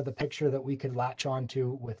looked at the picture that we could latch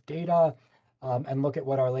onto with data and look at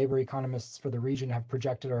what our labor economists for the region have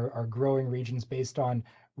projected are growing regions based on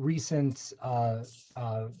recent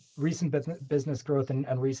business growth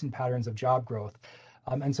and recent patterns of job growth.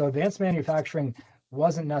 And so advanced manufacturing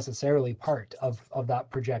wasn't necessarily part of that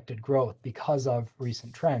projected growth because of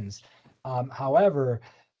recent trends. However,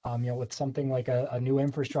 with something like a new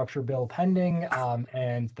infrastructure bill pending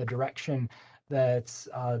and the direction that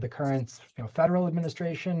the current federal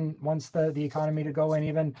administration wants the economy to go in,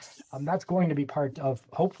 even that's going to be part of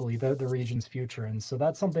hopefully the region's future. And so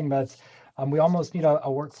that's something that's we almost need a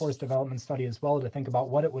workforce development study as well to think about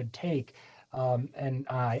what it would take. And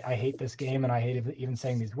I hate this game and I hate even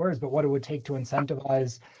saying these words, but what it would take to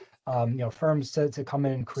incentivize firms to come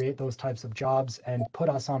in and create those types of jobs and put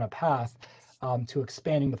us on a path to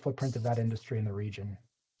expanding the footprint of that industry in the region.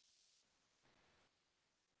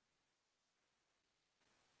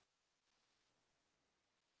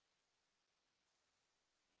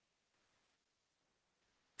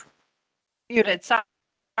 Muted,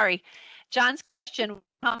 sorry. John's question,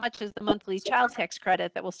 how much is the monthly child tax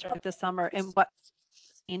credit that will start this summer and what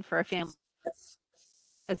mean for a family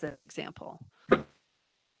as an example?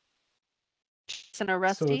 Jason or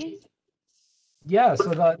Rusty? Yeah, so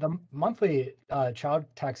the monthly child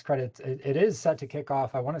tax credit, it is set to kick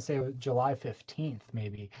off, I want to say July 15th,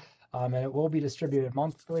 maybe. And it will be distributed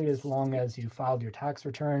monthly as long as you filed your tax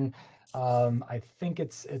return. I think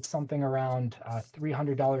it's something around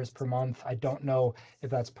 $300 per month. I don't know if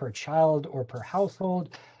that's per child or per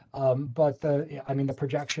household, but the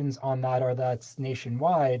projections on that are that's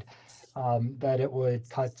nationwide, that it would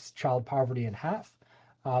cut child poverty in half.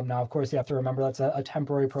 Now, of course, you have to remember that's a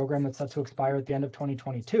temporary program that's set to expire at the end of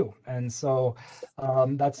 2022. And so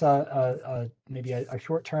that's maybe a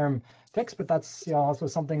short-term fix, but that's also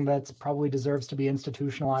something that probably deserves to be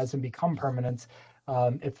institutionalized and become permanent,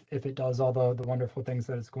 if it does all the wonderful things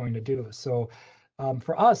that it's going to do. So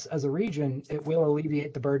for us as a region, it will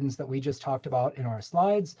alleviate the burdens that we just talked about in our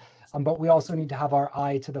slides. But we also need to have our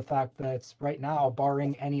eye to the fact that right now,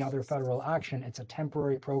 barring any other federal action, it's a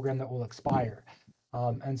temporary program that will expire.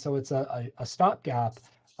 And so it's a stopgap,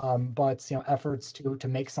 but efforts to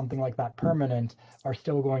make something like that permanent are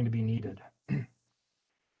still going to be needed.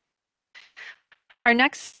 Our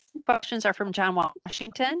next questions are from John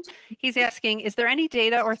Washington. He's asking, is there any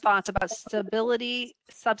data or thoughts about the stability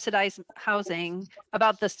subsidized housing,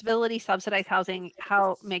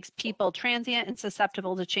 how makes people transient and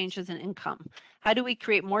susceptible to changes in income? How do we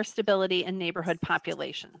create more stability in neighborhood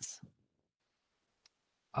populations?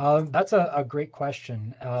 That's a great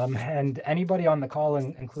question. And anybody on the call,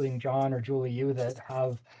 including John or Julie, you that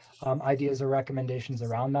have ideas or recommendations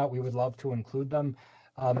around that, we would love to include them.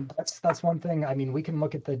 That's one thing. I mean, we can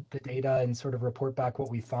look at the data and sort of report back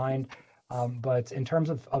what we find. But in terms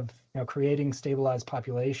of creating stabilized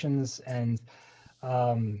populations and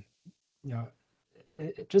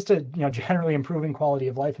just to generally improving quality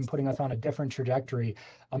of life and putting us on a different trajectory,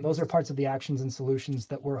 those are parts of the actions and solutions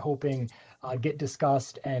that we're hoping get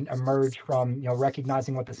discussed and emerge from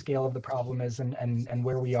recognizing what the scale of the problem is and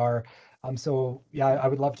where we are. So yeah, I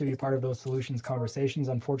would love to be part of those solutions conversations.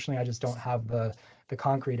 Unfortunately, I just don't have the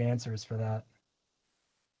concrete answers for that.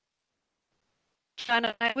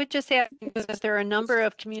 John, I would just add that there are a number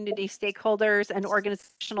of community stakeholders and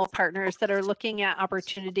organizational partners that are looking at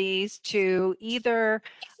opportunities to either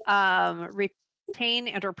retain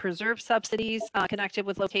and or preserve subsidies connected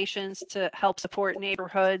with locations to help support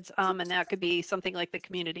neighborhoods, and that could be something like the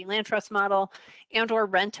community land trust model, and or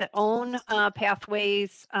rent to own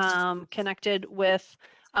pathways connected with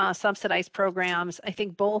subsidized programs. I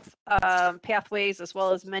think both pathways, as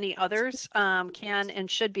well as many others, can and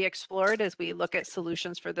should be explored as we look at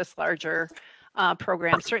solutions for this larger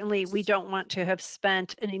program. Certainly, we don't want to have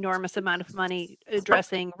spent an enormous amount of money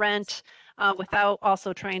addressing rent without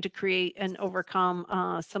also trying to create and overcome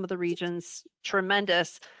some of the region's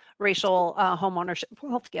tremendous racial homeownership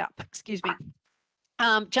wealth gap. Excuse me.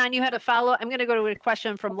 John, you had a follow. I'm going to go to a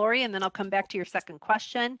question from Lori, and then I'll come back to your second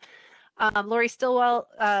question. Lori Stillwell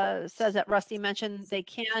says that Rusty mentioned they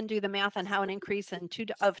can do the math on how an increase of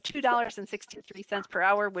 $2.63 per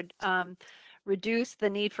hour would reduce the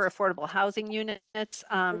need for affordable housing units.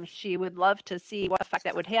 She would love to see what effect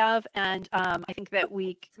that would have. And I think that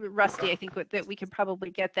Rusty, I think that we could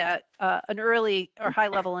probably get that an early or high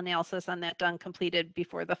level analysis on that done completed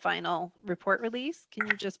before the final report release. Can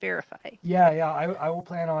you just verify? Yeah, I will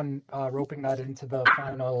plan on roping that into the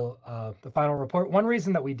final report. One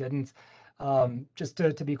reason that we didn't, just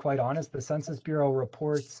to be quite honest, the Census Bureau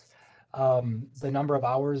reports the number of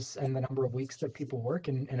hours and the number of weeks that people work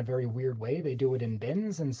in a very weird way. They do it in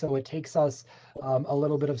bins, and so it takes us a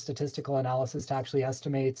little bit of statistical analysis to actually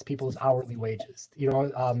estimate people's hourly wages.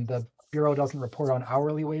 The Bureau doesn't report on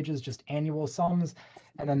hourly wages, just annual sums,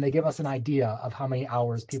 and then they give us an idea of how many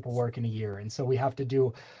hours people work in a year. And so we have to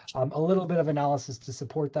do a little bit of analysis to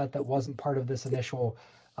support that. That wasn't part of this initial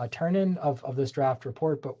turn-in of this draft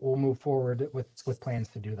report, but we'll move forward with plans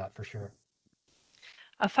to do that for sure.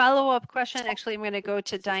 A follow-up question, actually, I'm going to go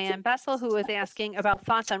to Diane Bessel, who was asking about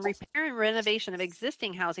thoughts on repair and renovation of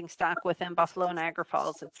existing housing stock within Buffalo, Niagara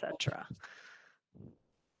Falls, etc.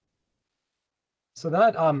 So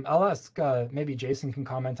that I'll ask, maybe Jason can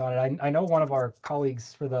comment on it. I know one of our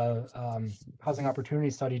colleagues for the housing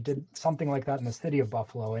opportunity study did something like that in the city of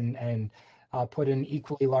Buffalo and put an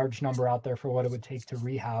equally large number out there for what it would take to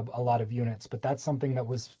rehab a lot of units. But that's something that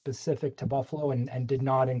was specific to Buffalo and did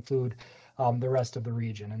not include the rest of the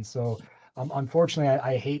region. And so unfortunately,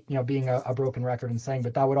 I hate being a broken record and saying,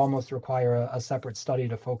 but that would almost require a separate study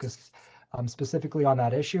to focus specifically on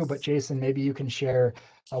that issue. But Jason, maybe you can share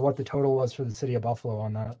what the total was for the city of Buffalo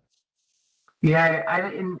on that. Yeah,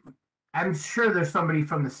 I'm sure there's somebody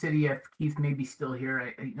from the city, if Keith may be still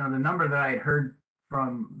here. The number that I had heard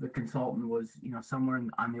from the consultant was somewhere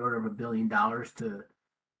on the order of $1 billion to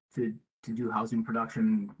to do housing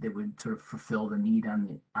production that would sort of fulfill the need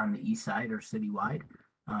on the east side or citywide.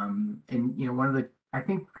 And one of the, I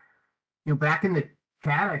think, back in the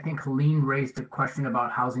chat, I think Helene raised a question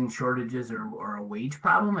about housing shortages or a wage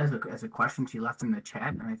problem as a question she left in the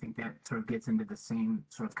chat, and I think that sort of gets into the same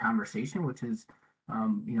sort of conversation, which is,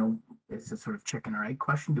 it's a sort of chicken or egg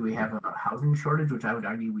question. Do we have a housing shortage? Which I would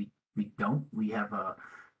argue we don't. We have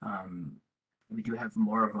we do have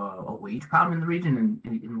more of a wage problem in the region,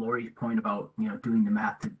 and in Lori's point about doing the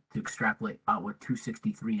math to extrapolate out what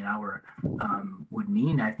 263 an hour would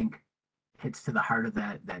mean, I think hits to the heart of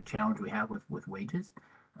that challenge we have with wages.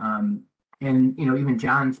 And even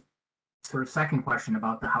John's sort of second question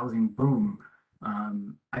about the housing boom,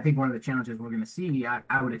 I think one of the challenges we're going to see,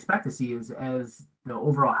 I would expect to see, is as the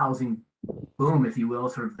overall housing boom, if you will,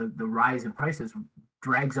 sort of the rise in prices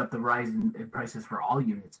drags up the rise in prices for all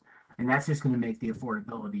units. And that's just going to make the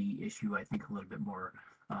affordability issue, I think, a little bit more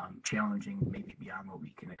challenging, maybe beyond what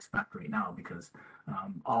we can expect right now, because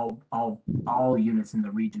all units in the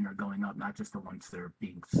region are going up, not just the ones that are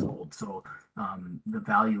being sold. So the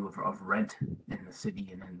value of rent in the city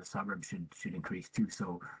and in the suburbs should increase too.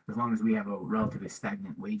 So as long as we have a relatively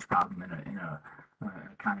stagnant wage problem in a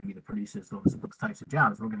economy that produces those types of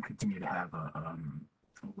jobs, we're going to continue to have a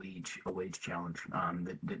wage challenge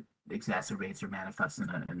that exacerbates or manifests in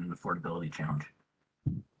an affordability challenge.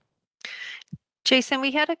 Jason,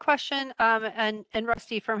 we had a question and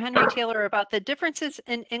Rusty from Henry Taylor about the differences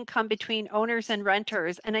in income between owners and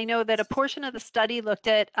renters. And I know that a portion of the study looked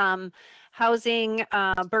at housing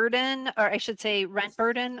burden, or I should say rent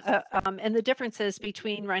burden, and the differences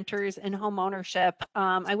between renters and home ownership.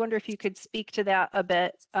 I wonder if you could speak to that a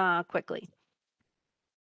bit quickly.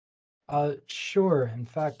 Sure. In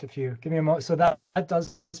fact, if you give me a moment, so that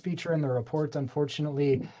does feature in the report.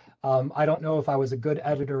 Unfortunately, I don't know if I was a good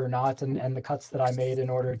editor or not, and the cuts that I made in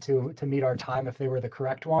order to meet our time, if they were the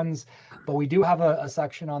correct ones. But we do have a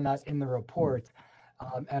section on that in the report,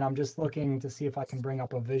 and I'm just looking to see if I can bring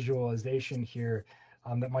up a visualization here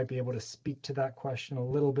that might be able to speak to that question a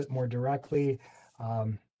little bit more directly.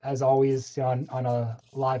 As always, on a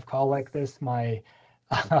live call like this, my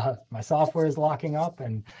my software is locking up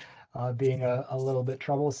and being a little bit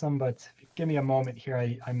troublesome, but give me a moment here.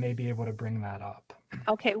 I may be able to bring that up.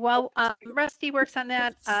 Okay, well, Rusty works on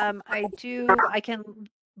that. I can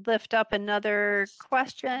lift up another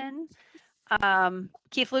question.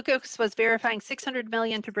 Keith Lucas was verifying 600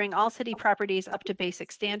 million to bring all city properties up to basic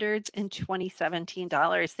standards in 2017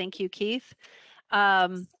 dollars. Thank you, Keith.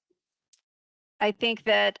 I think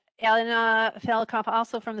that Elena Falikoff,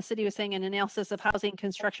 also from the city, was saying an analysis of housing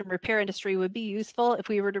construction repair industry would be useful if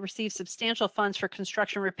we were to receive substantial funds for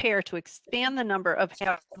construction repair to expand the number of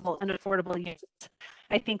habitable and affordable units.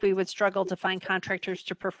 I think we would struggle to find contractors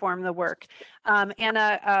to perform the work.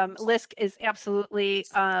 Anna Lisk is absolutely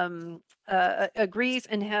agrees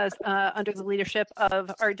and has, under the leadership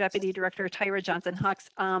of our Deputy Director, Tyra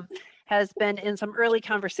Johnson-Hux, has been in some early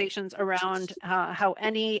conversations around how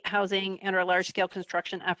any housing and or large-scale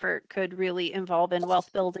construction effort could really involve in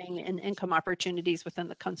wealth building and income opportunities within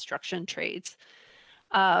the construction trades.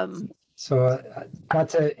 So not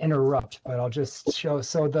to interrupt, but I'll just show.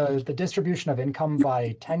 So the distribution of income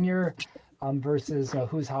by tenure versus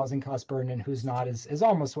who's housing cost burden and who's not is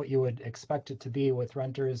almost what you would expect it to be, with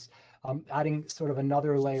renters adding sort of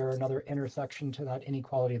another layer, another intersection to that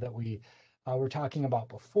inequality that we were talking about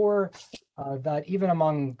before, that even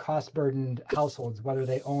among cost burdened households, whether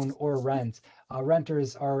they own or rent,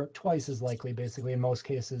 renters are twice as likely, basically in most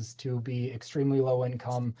cases, to be extremely low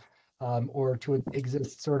income, or to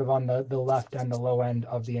exist sort of on the left and the low end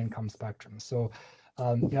of the income spectrum. So,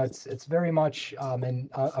 it's very much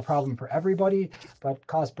a problem for everybody, but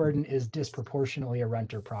cost burden is disproportionately a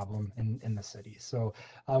renter problem in the city. So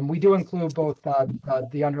we do include both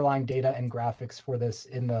the underlying data and graphics for this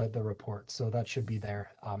in the report. So that should be there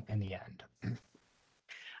in the end.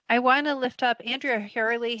 I want to lift up, Andrea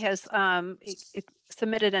Hurley has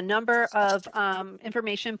submitted a number of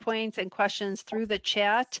information points and questions through the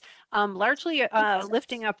chat, largely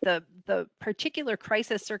lifting up the particular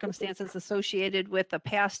crisis circumstances associated with the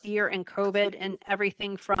past year and COVID, and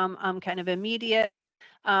everything from kind of immediate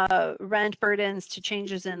rent burdens to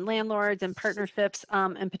changes in landlords and partnerships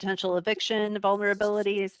and potential eviction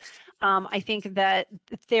vulnerabilities. I think that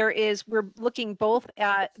we're looking both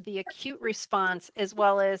at the acute response as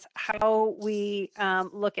well as how we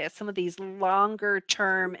look at some of these longer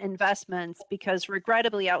term investments, because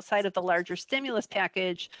regrettably, outside of the larger stimulus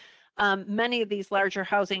package, many of these larger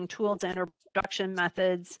housing tools and or production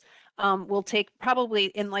methods will probably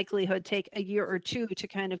in likelihood take a year or two to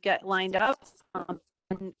kind of get lined up.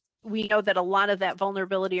 And we know that a lot of that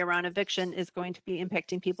vulnerability around eviction is going to be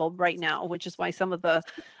impacting people right now, which is why some of the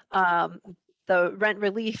rent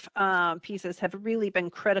relief pieces have really been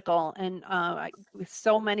critical. And with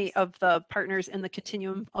so many of the partners in the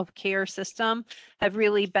continuum of care system have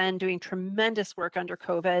really been doing tremendous work under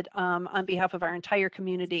COVID on behalf of our entire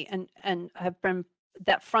community, and have been,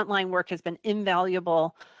 that frontline work has been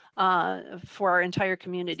invaluable for our entire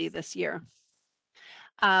community this year.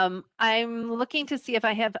 I'm looking to see if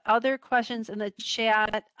I have other questions in the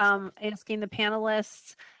chat, asking the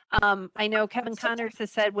panelists. I know Kevin Connors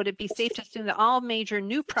has said, would it be safe to assume that all major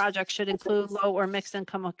new projects should include low or mixed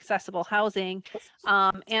income accessible housing,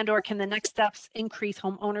 and or can the next steps increase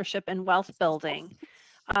home ownership and wealth building?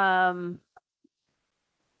 Do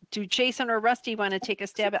Jason or Rusty want to take a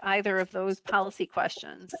stab at either of those policy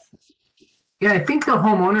questions? Yeah, I think the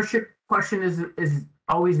home ownership question is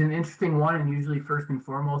always an interesting one, and usually first and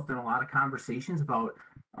foremost in a lot of conversations about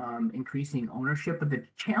increasing ownership. But the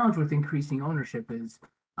challenge with increasing ownership is,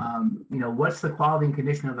 what's the quality and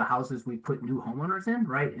condition of the houses we put new homeowners in,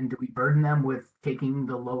 right? And do we burden them with taking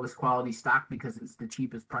the lowest quality stock because it's the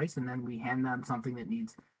cheapest price, and then we hand them something that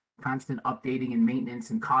needs constant updating and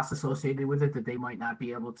maintenance and costs associated with it that they might not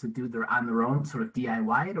be able to do on their own, sort of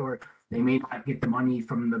DIY it, or they may not get the money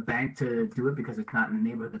from the bank to do it because it's not in the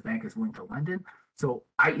neighborhood the bank is willing to lend in. So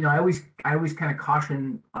I always kind of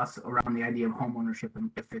caution us around the idea of home ownership,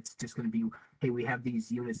 and if it's just going to be, hey, we have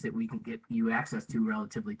these units that we can get you access to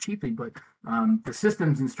relatively cheaply, but the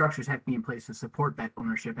systems and structures have to be in place to support that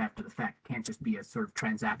ownership after the fact. It can't just be a sort of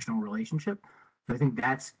transactional relationship. So I think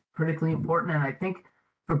that's critically important. And I think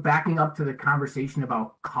for backing up to the conversation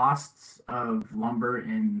about costs of lumber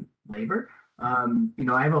and labor,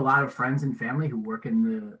 I have a lot of friends and family who work in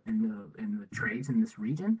the trades in this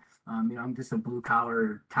region. I'm just a blue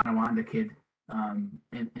collar Tonawanda kid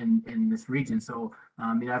in this region, so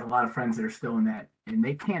I have a lot of friends that are still in that, and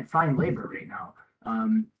they can't find labor right now.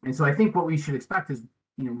 And so I think what we should expect is,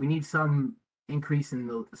 we need some increase in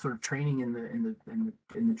the sort of training in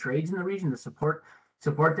the trades in the region to support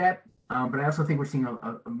that. But I also think we're seeing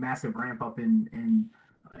a massive ramp up in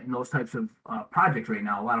those types of projects right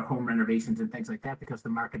now, a lot of home renovations and things like that, because the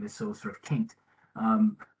market is so sort of kinked.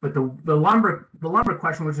 But the lumber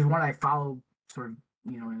question, which is one I follow sort of,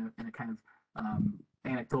 in a kind of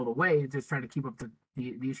anecdotal way, just trying to keep up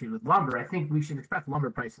the issue with lumber. I think we should expect lumber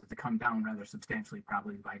prices to come down rather substantially,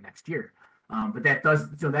 probably by next year. But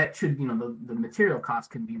that should, the material cost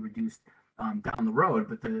can be reduced down the road,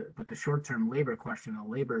 but the short-term labor question, the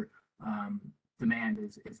labor demand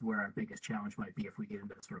is where our biggest challenge might be if we get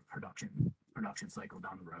into the sort of production cycle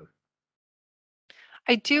down the road.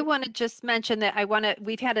 I do want to just mention that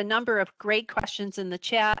we've had a number of great questions in the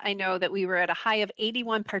chat. I know that we were at a high of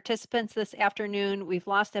 81 participants this afternoon. We've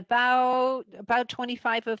lost about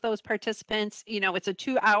 25 of those participants. It's a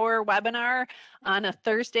 2-hour webinar on a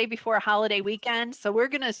Thursday before a holiday weekend. So we're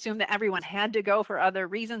going to assume that everyone had to go for other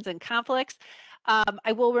reasons and conflicts.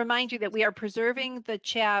 I will remind you that we are preserving the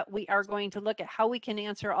chat. We are going to look at how we can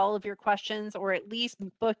answer all of your questions, or at least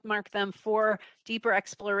bookmark them for deeper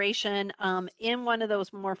exploration in one of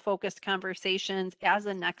those more focused conversations as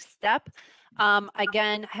a next step.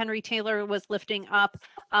 Again, Henry Taylor was lifting up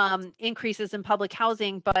increases in public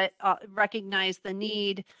housing, but recognize the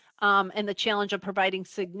need and the challenge of providing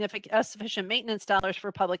sufficient maintenance dollars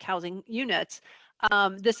for public housing units.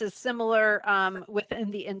 This is similar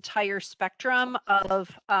within the entire spectrum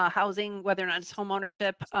of housing, whether or not it's home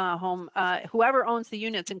ownership, whoever owns the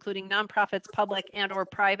units, including nonprofits, public and or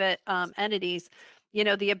private entities,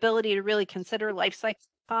 the ability to really consider life cycle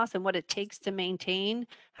costs and what it takes to maintain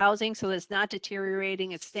housing so that it's not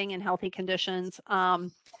deteriorating, it's staying in healthy conditions,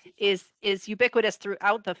 is ubiquitous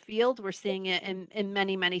throughout the field. We're seeing it in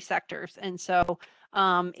many, many sectors. And so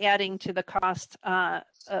adding to the cost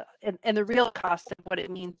and the real cost of what it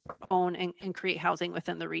means to own and create housing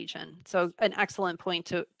within the region. So an excellent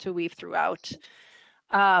point to weave throughout.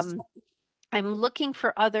 I'm looking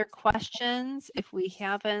for other questions if we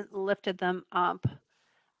haven't lifted them up.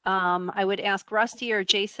 I would ask Rusty or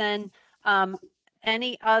Jason,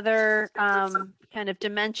 any other kind of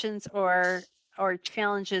dimensions or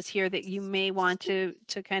challenges here that you may want to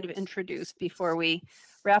kind of introduce before we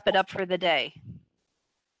wrap it up for the day?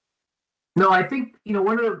 No, I think,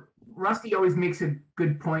 Rusty always makes a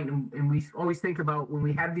good point, and we always think about when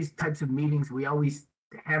we have these types of meetings, we always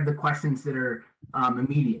have the questions that are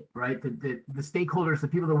immediate, right? The stakeholders, the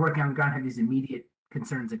people that are working on the ground have these immediate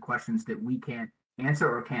concerns and questions that we can't answer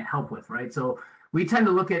or can't help with, right? So we tend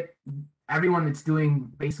to look at everyone that's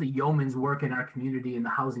doing basically yeoman's work in our community in the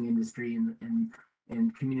housing industry and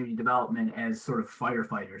and community development as sort of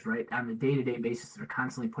firefighters, right? On a day-to-day basis, they're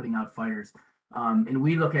constantly putting out fires. And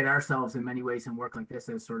we look at ourselves in many ways and work like this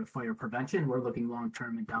as sort of fire prevention. We're looking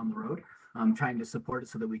long-term and down the road, trying to support it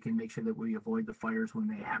so that we can make sure that we avoid the fires when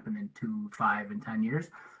they happen in 2, 5, and 10 years.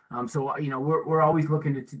 So, you know, we're always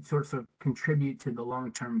looking to sort of contribute to the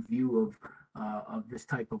long-term view of this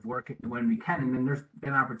type of work when we can. And then there's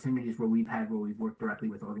been opportunities where we've worked directly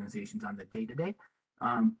with organizations on the day-to-day.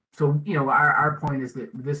 So, you know, our point is that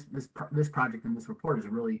this project and this report is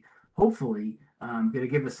really hopefully going to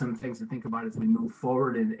give us some things to think about as we move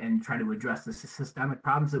forward and try to address the systemic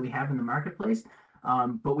problems that we have in the marketplace.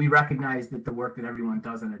 But we recognize that the work that everyone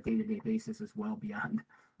does on a day-to-day basis is well beyond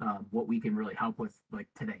what we can really help with like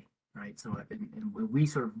today, right? So and we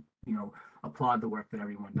sort of, you know, applaud the work that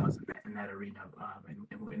everyone does in that arena.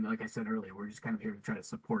 And like I said earlier, we're just kind of here to try to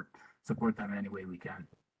support them in any way we can.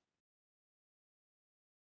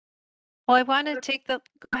 Well, I want to take go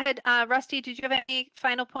ahead, Rusty, did you have any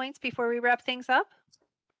final points before we wrap things up?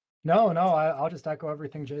 No, I'll just echo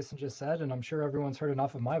everything Jason just said, and I'm sure everyone's heard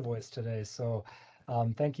enough of my voice today. So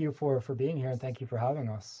thank you for being here, and thank you for having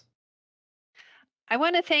us. I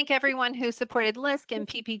want to thank everyone who supported LISC and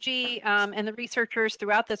PPG and the researchers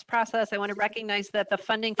throughout this process. I want to recognize that the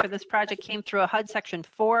funding for this project came through a HUD Section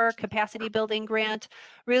 4 capacity building grant,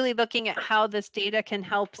 really looking at how this data can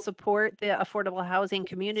help support the affordable housing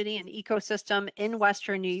community and ecosystem in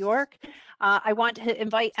Western New York. I want to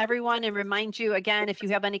invite everyone and remind you again, if you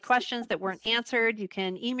have any questions that weren't answered, you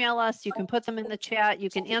can email us, you can put them in the chat, you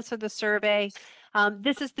can answer the survey.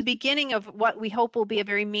 This is the beginning of what we hope will be a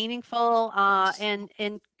very meaningful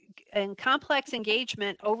and complex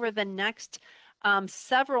engagement over the next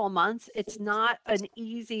several months. It's not an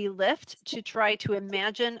easy lift to try to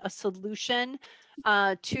imagine a solution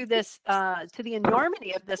to the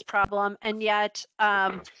enormity of this problem, and yet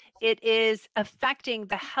it is affecting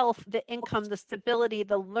the health, the income, the stability,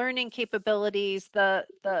 the learning capabilities, the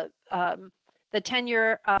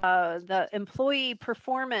tenure, the employee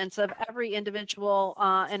performance of every individual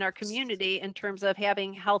in our community in terms of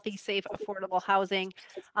having healthy, safe, affordable housing,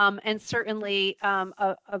 and certainly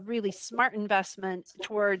a really smart investment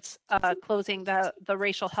towards closing the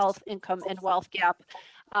racial health, income, and wealth gap.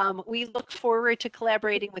 We look forward to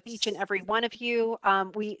collaborating with each and every one of you.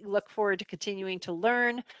 We look forward to continuing to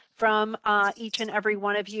learn from each and every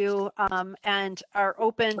one of you and are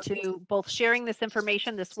open to both sharing this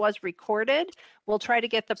information. This was recorded. We'll try to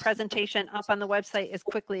get the presentation up on the website as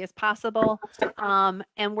quickly as possible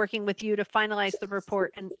and working with you to finalize the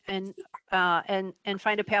report and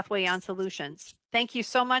find a pathway on solutions. Thank you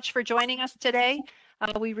so much for joining us today.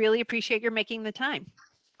 We really appreciate your making the time.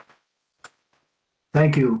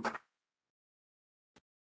 Thank you.